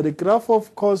 Now, the graph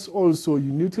of cos also,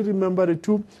 you need to remember the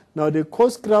two. Now, the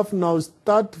cos graph now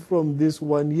start from this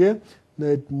one here. Now,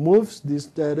 it moves this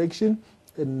direction.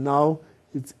 And now,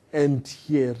 it's end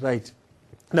here, right?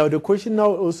 Now, the question now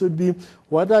will also be,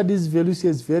 what are these values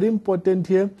here? It's very important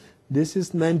here. This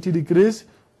is 90 degrees.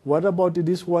 What about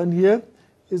this one here?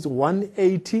 It's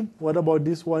 180. What about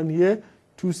this one here?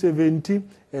 270.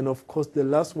 And, of course, the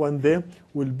last one there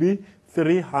will be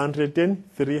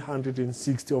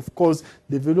 360. Of course,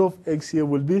 the value of x here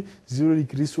will be 0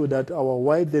 degrees, so that our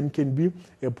y then can be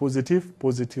a positive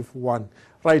 1.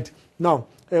 Right. Now,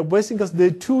 boys and girls,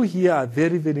 the two here are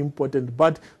very, very important.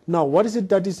 But now, what is it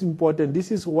that is important?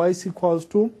 This is y is equals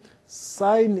to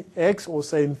sine x or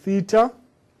sine theta.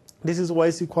 This is y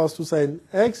is equals to sine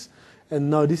x. And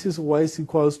now this is y is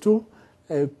equals to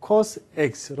cos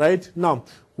x, right? Now,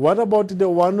 what about the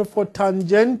one for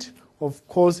tangent? Of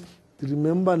course,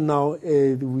 remember now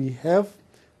we have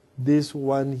this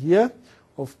one here.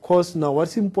 Of course, now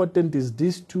what's important is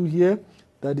these two here.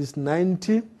 That is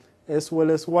 90 as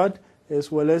well as what?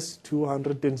 As well as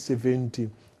 270.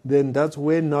 Then that's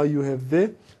where now you have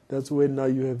the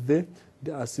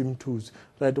asymptotes.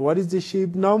 Right, what is the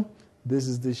shape now? This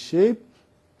is the shape.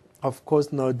 Of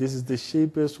course, now this is the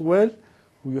shape as well.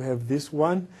 You have this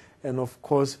one. And of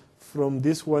course, from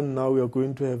this one now we are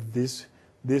going to have this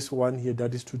one here,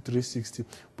 that is to 360.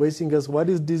 Boys and girls, what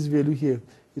is this value here?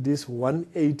 It is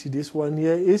 180. This one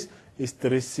here is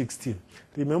 360.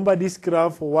 Remember this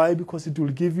graph. Why? Because it will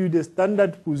give you the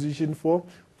standard position for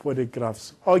the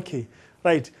graphs. Okay,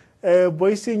 right.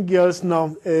 Boys and girls,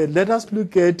 now let us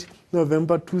look at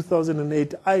November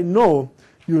 2008. I know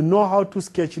you know how to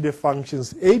sketch the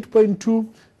functions. 8.2,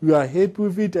 you are happy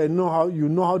with it. I know you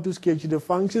know how to sketch the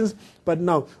functions. But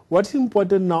now, what's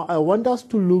important now, I want us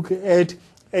to look at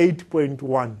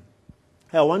 8.1.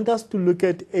 I want us to look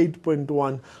at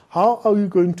 8.1. How are we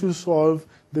going to solve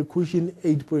the question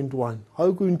 8.1? How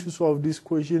are we going to solve this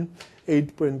question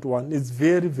 8.1? It's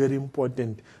very, very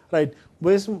important, right?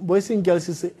 Boys and girls,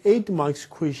 it's an 8 marks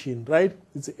question, right?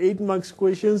 It's 8 marks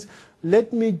questions.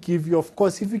 Let me give you, of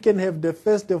course, if you can have the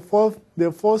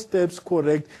four steps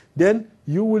correct, then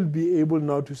you will be able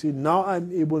now to say, now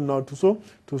I'm able now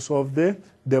to solve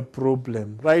the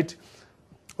problem, right?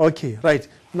 Okay, right.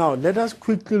 Now, let us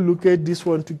quickly look at this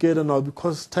one together now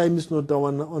because time is not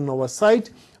on our side.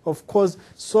 Of course,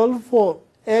 solve for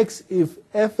x if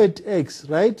f at x,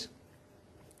 right,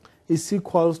 is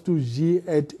equals to g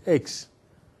at x.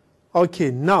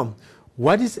 Okay, now,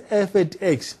 what is f at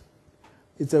x?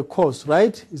 It's a cos,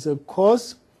 right? It's a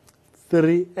cos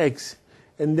 3x.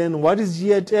 And then what is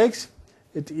g at x?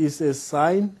 It is a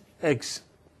sin x.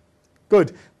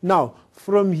 Good. Now,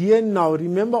 from here now,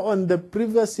 remember on the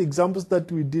previous examples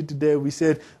that we did there, we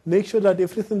said make sure that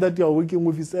everything that you are working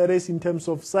with is either in terms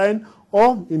of sine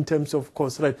or in terms of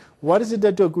cos, right? What is it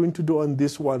that you are going to do on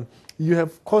this one? You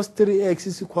have cos 3x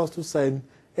is equals to sine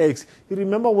x. You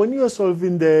remember when you are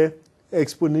solving the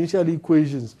exponential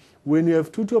equations, when you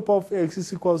have 2 to the power of x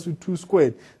is equals to 2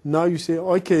 squared, now you say,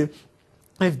 okay,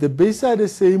 if the bases are the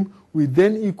same, we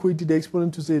then equate the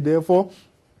exponent to say, therefore,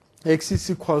 x is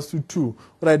equals to 2.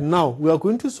 Right now, we are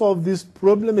going to solve this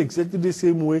problem exactly the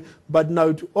same way, but now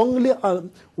it only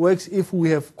works if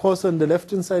we have cos on the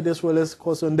left-hand side as well as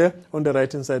cos on the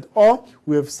right-hand side, or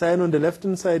we have sine on the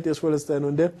left-hand side as well as sine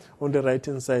on the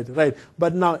right-hand side, right?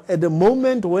 But now, at the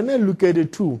moment, when I look at the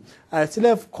 2, I still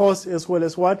have cos as well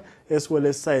as what? As well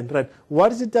as sine, right?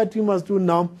 What is it that we must do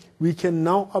now? We can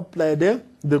now apply the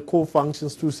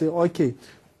co-functions to say, okay,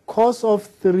 cos of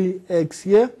 3x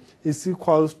here is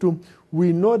equals to,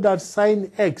 we know that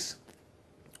sine x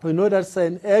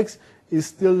is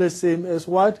still the same as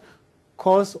what?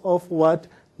 Cos of what?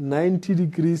 90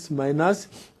 degrees minus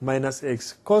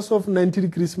x. Cos of 90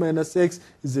 degrees minus x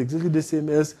is exactly the same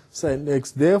as sine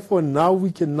x. Therefore, now we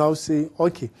can now say,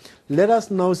 okay, let us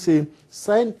now say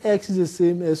sine x is the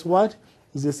same as what?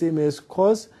 Is the same as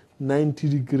cos 90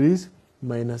 degrees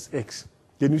minus x.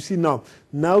 Can you see now?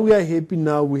 Now we are happy.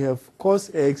 Now we have cos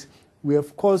x. We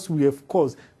have cos, we have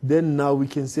cos. Then now we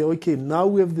can say, okay, now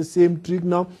we have the same trick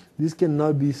now. This can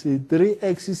now be, say,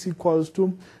 3x is equals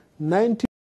to 90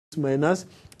 minus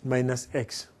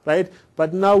x, right?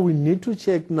 But now we need to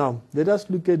check now. Let us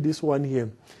look at this one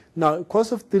here. Now,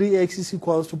 cos of 3x is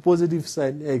equals to positive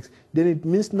sine x. Then it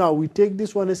means now we take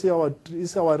this one and say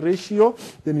is our ratio.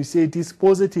 Then we say it is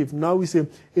positive. Now we say,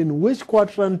 in which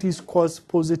quadrant is cos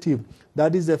positive?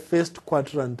 That is the first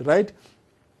quadrant, right?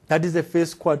 That is the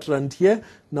first quadrant here.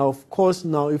 Now, of course,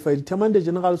 now if I determine the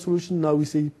general solution, now we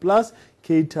say plus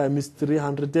k times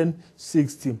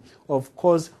 360. Of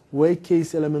course, where k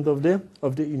is element of the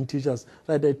integers.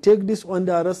 Right, I take this on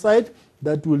the other side.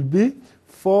 That will be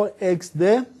 4x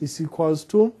there is equals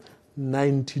to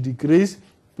 90 degrees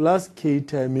plus k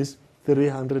times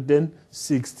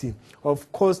 360. Of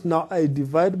course, now I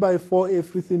divide by 4,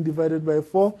 everything divided by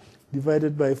 4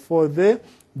 there.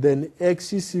 Then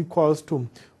x is equals to,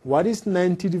 what is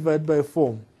 90 divided by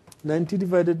 4? 90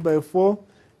 divided by 4,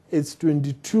 it's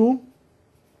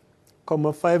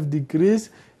 22,5 degrees.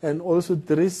 And also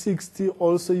 360,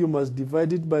 also you must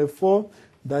divide it by 4.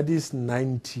 That is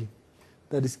 90.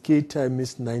 That is k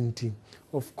times 90.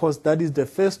 Of course, that is the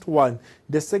first one.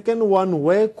 The second one,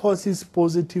 where cos is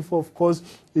positive, of course,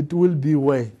 it will be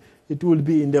where? It will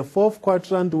be in the fourth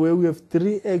quadrant where we have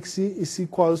 3x is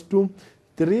equals to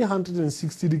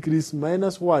 360 degrees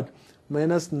minus what?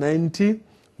 Minus 90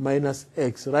 minus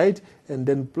x, right? And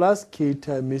then plus k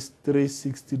times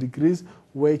 360 degrees,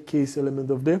 where k is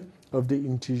element of the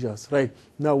integers, right?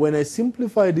 Now, when I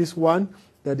simplify this one,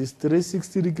 that is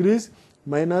 360 degrees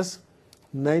minus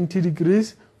 90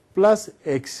 degrees plus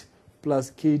x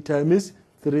plus k times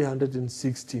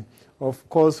 360. Of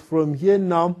course, from here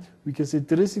now, we can say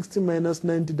 360 minus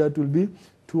 90, that will be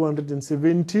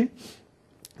 270.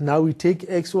 Now we take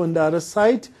x on the other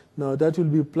side. Now that will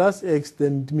be plus x.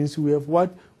 Then it means we have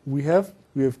what? We have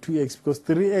 2x, because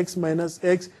 3x minus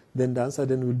x, then the answer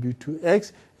then will be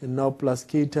 2x. and now plus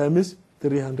k times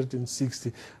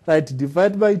 360. Right,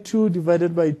 divide by 2,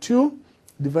 divided by 2,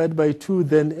 divide by 2,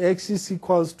 then x is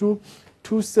equals to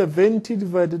 270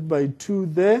 divided by 2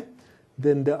 there.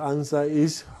 Then the answer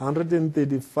is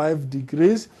 135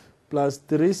 degrees plus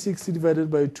 360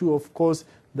 divided by 2, of course,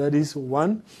 that is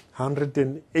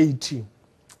 180.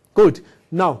 Good.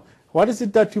 Now, what is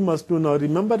it that you must do now?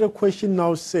 Remember the question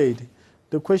now said,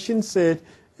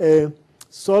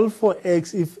 solve for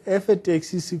x if f at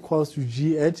x is equals to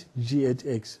g at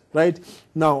x, right?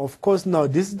 Now, of course, now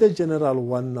this is the general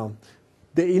one now.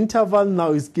 The interval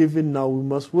now is given now. We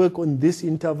must work on this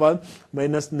interval,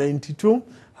 minus 92,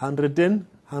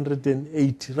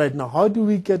 180. Right now, how do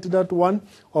we get that one?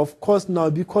 Of course, now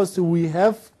because we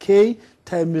have k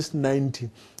times 90.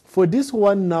 For this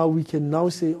one now, we can now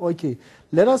say, okay,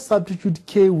 let us substitute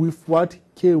k with what?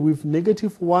 K with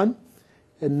 -1,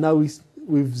 and now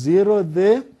with 0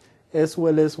 there, as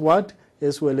well as what?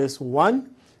 As well as 1.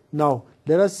 Now,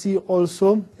 let us see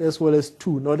also as well as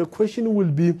 2. Now, the question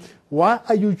will be, why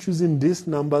are you choosing these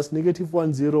numbers,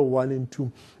 -1, 0, 1, and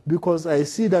 2? Because I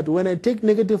see that when I take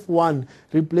 -1,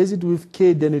 replace it with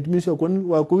k, then it means we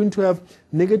are going to have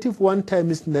 -1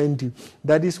 times 90.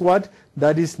 That is what?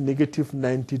 That is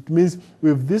 -90. It means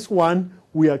with this one,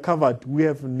 we are covered. We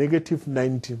have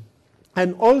 -90.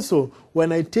 And also,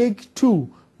 when I take 2,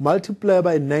 multiply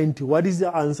by 90, what is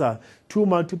the answer? 2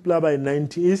 multiplied by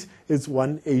 90 is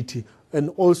 180. And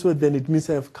also then it means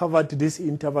I have covered this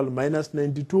interval, minus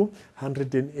 92,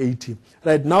 180.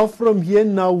 Right now from here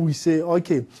now we say,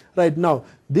 okay, right now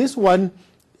this one,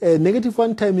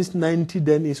 -1 times 90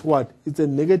 then is what? It's a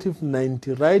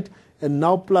 -90, right? And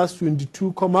now plus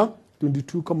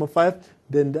 22,5,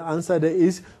 then the answer there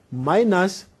is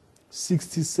minus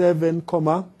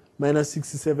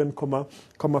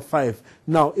 67,5.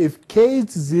 Now if k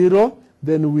is 0,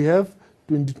 then we have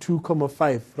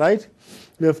 22,5, right?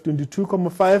 We have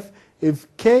 22,5. If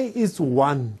k is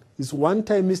 1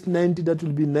 times 90, that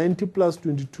will be 90 plus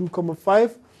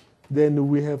 22,5. Then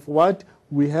we have what?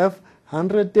 We have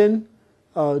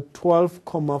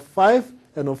 112,5.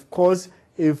 And of course,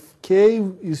 if k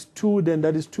is 2, then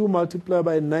that is 2 multiplied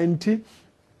by 90.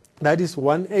 That is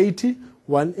 180.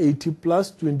 180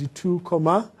 plus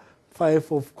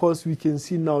 22,5. Of course, we can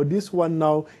see now this one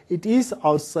now, it is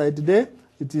outside there.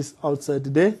 It is outside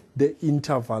the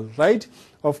interval, right?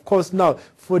 Of course, now,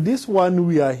 for this one,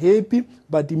 we are happy,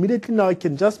 but immediately now I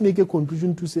can just make a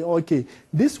conclusion to say, okay,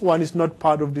 this one is not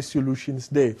part of the solutions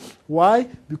there. Why?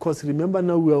 Because remember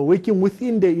now we are working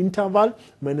within the interval,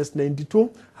 minus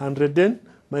 92,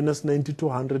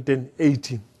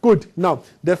 180. Good. Now,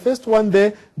 the first one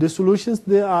there, the solutions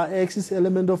there are x is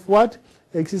element of what?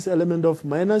 X is element of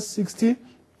minus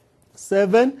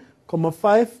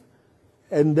 67,5.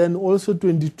 And then also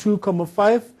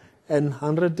 22,5 and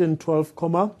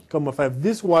 112,5.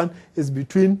 This one is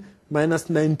between minus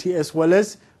 90 as well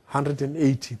as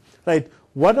 180. Right.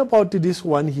 What about this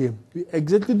one here? We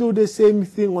exactly do the same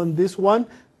thing on this one.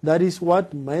 That is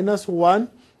what? -1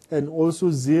 and also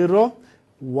 0,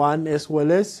 1 as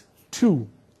well as 2.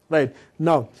 Right.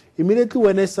 Now, immediately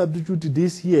when I substitute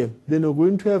this here, then we're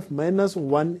going to have minus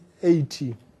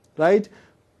 180. Right.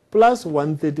 Plus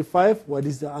 135, what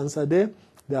is the answer there?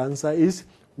 The answer is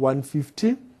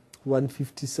 150,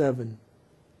 157.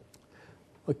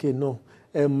 Okay, no.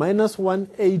 Minus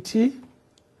 180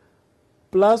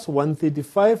 plus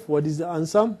 135, what is the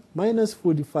answer? Minus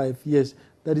 45, yes.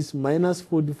 That is minus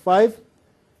 45.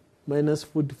 Minus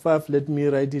 45, let me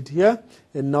write it here.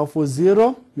 And now for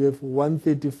 0, we have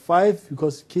 135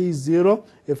 because k is 0,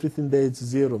 everything there is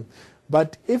 0.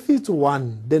 But if it's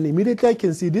 1, then immediately I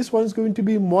can see this one is going to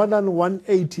be more than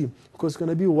 180 because it's going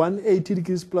to be 180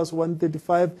 degrees plus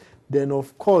 135. Then,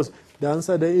 of course, the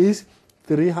answer there is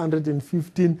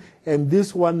 315. And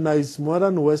this one now is more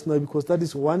than worse now because that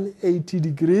is 180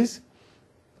 degrees.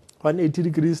 180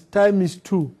 degrees times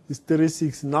 2 is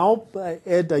 36. Now I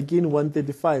add again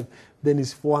 135. Then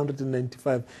it's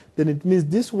 495. Then it means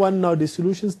this one now, the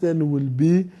solutions then will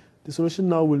be, the solution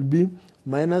now will be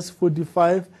minus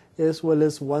 45 as well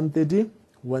as 130,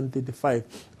 135.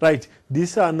 Right,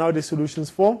 these are now the solutions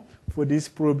for this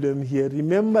problem here.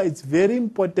 Remember, it's very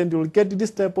important. You'll get this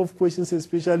type of questions,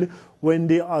 especially when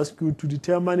they ask you to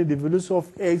determine the values of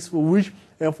x for which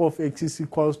f of x is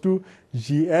equals to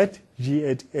g at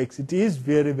x. It is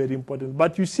very, very important.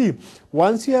 But you see,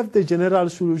 once you have the general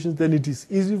solutions, then it is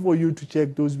easy for you to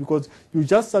check those because you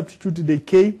just substitute the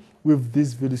k with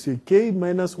this value. So k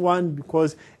minus 1,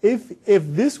 because if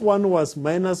this one was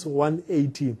minus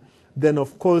 180, then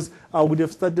of course I would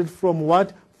have started from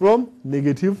what? From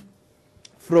negative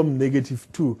from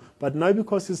 -2. But now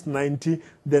because it's 90,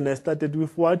 then I started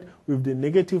with what? With the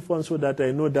 -1, so that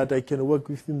I know that I can work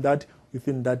within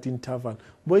that interval.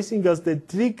 Boys and girls, the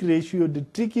trig ratio, the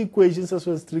trig equations as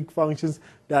well as trig functions,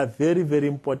 they are very, very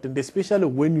important, especially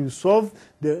when you solve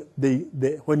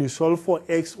when you solve for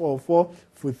x or for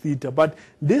theta. But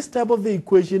this type of the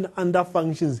equation under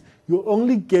functions, you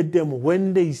only get them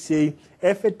when they say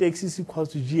f at x is equal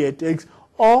to g at x,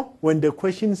 or when the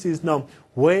question says now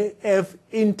where f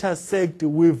intersect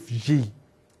with g.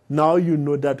 Now you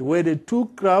know that where the two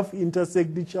graphs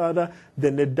intersect each other,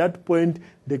 then at that point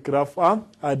the graphs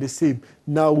are the same.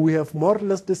 Now we have more or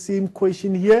less the same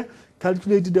question here.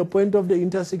 Calculate the point of the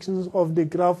intersections of the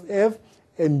graph f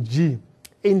and g.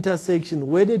 Intersection,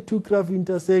 where the two graphs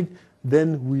intersect,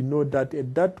 then we know that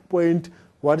at that point,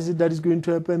 what is it that is going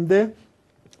to happen there?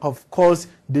 Of course,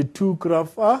 the two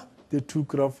graphs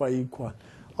are equal.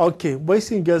 Okay,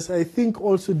 boys and girls, I think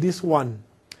also this one.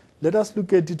 Let us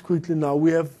look at it quickly now.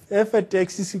 We have f at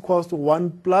x is equals to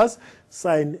 1 plus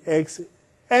sine x,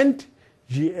 and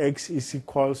gx is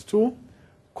equals to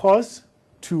cos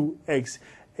 2x.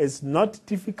 It's not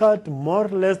difficult, more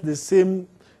or less the same,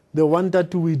 the one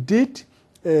that we did.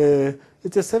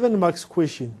 It's a 7 marks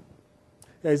question.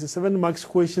 It's a 7 marks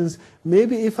questions.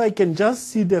 Maybe if I can just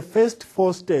see the first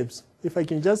 4 steps, if I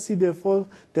can just see the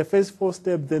first 4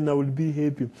 steps, then I will be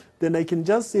happy. Then I can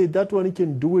just say that one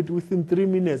can do it within 3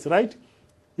 minutes, right?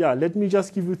 Yeah, let me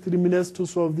just give you 3 minutes to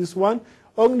solve this one.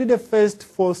 Only the first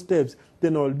 4 steps,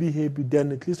 then I will be happy.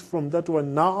 Then at least from that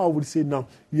one, now I would say now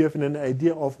you have an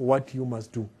idea of what you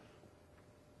must do.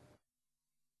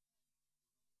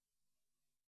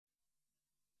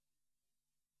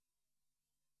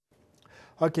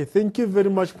 Okay, thank you very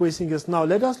much, boys and girls. Now,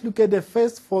 let us look at the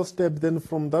first 4 steps. Then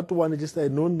from that one, just I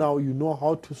know now you know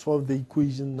how to solve the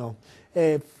equation now.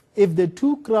 If the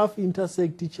two graphs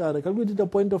intersect each other, calculate the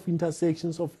point of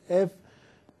intersections of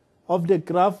the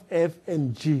graph f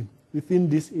and g within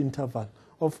this interval.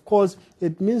 Of course,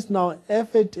 it means now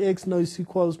f at x now is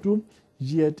equals to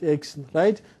g at x,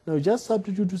 right? Now, just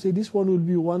substitute to say this one will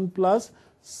be 1 plus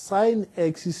sine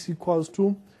x is equals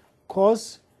to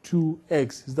cos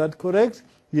 2x. Is that correct?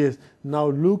 Yes. Now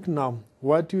look now.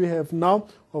 What you have now,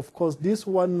 of course, this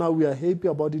one now we are happy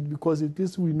about it because at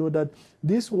least we know that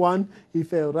this one,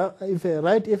 if I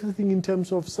write everything in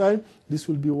terms of sine, this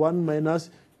will be 1 minus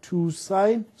 2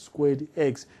 sine squared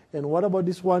x. And what about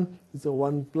this one? It's a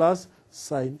 1 plus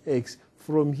sine x.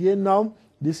 From here now,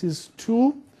 this is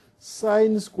 2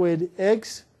 sine squared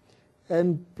x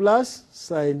and plus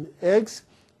sine x.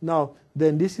 Now,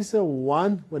 then this is a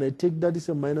 1. When I take that, it's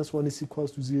a minus 1 is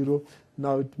equals to 0.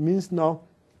 Now, it means now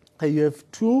you have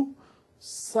 2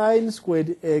 sine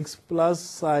squared x plus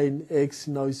sine x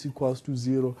now is equals to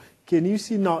 0. Can you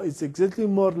see now? It's exactly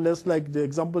more or less like the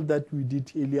example that we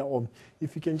did earlier on.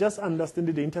 If you can just understand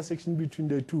the intersection between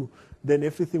the two, then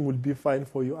everything will be fine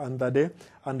for you under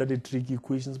the trig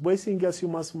equations. Boys and girls, you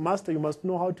must master, you must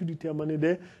know how to determine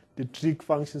the trig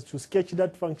functions. To sketch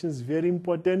that function is very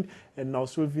important. And now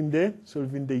solving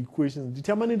the equations.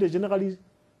 Determining the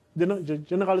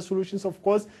general solutions, of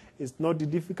course, is not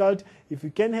difficult. If you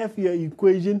can have your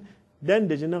equation, then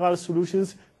the general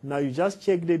solutions, now you just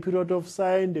check the period of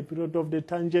sine, the period of the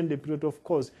tangent, the period of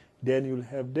cos. Then you'll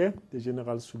have the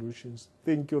general solutions.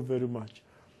 Thank you very much.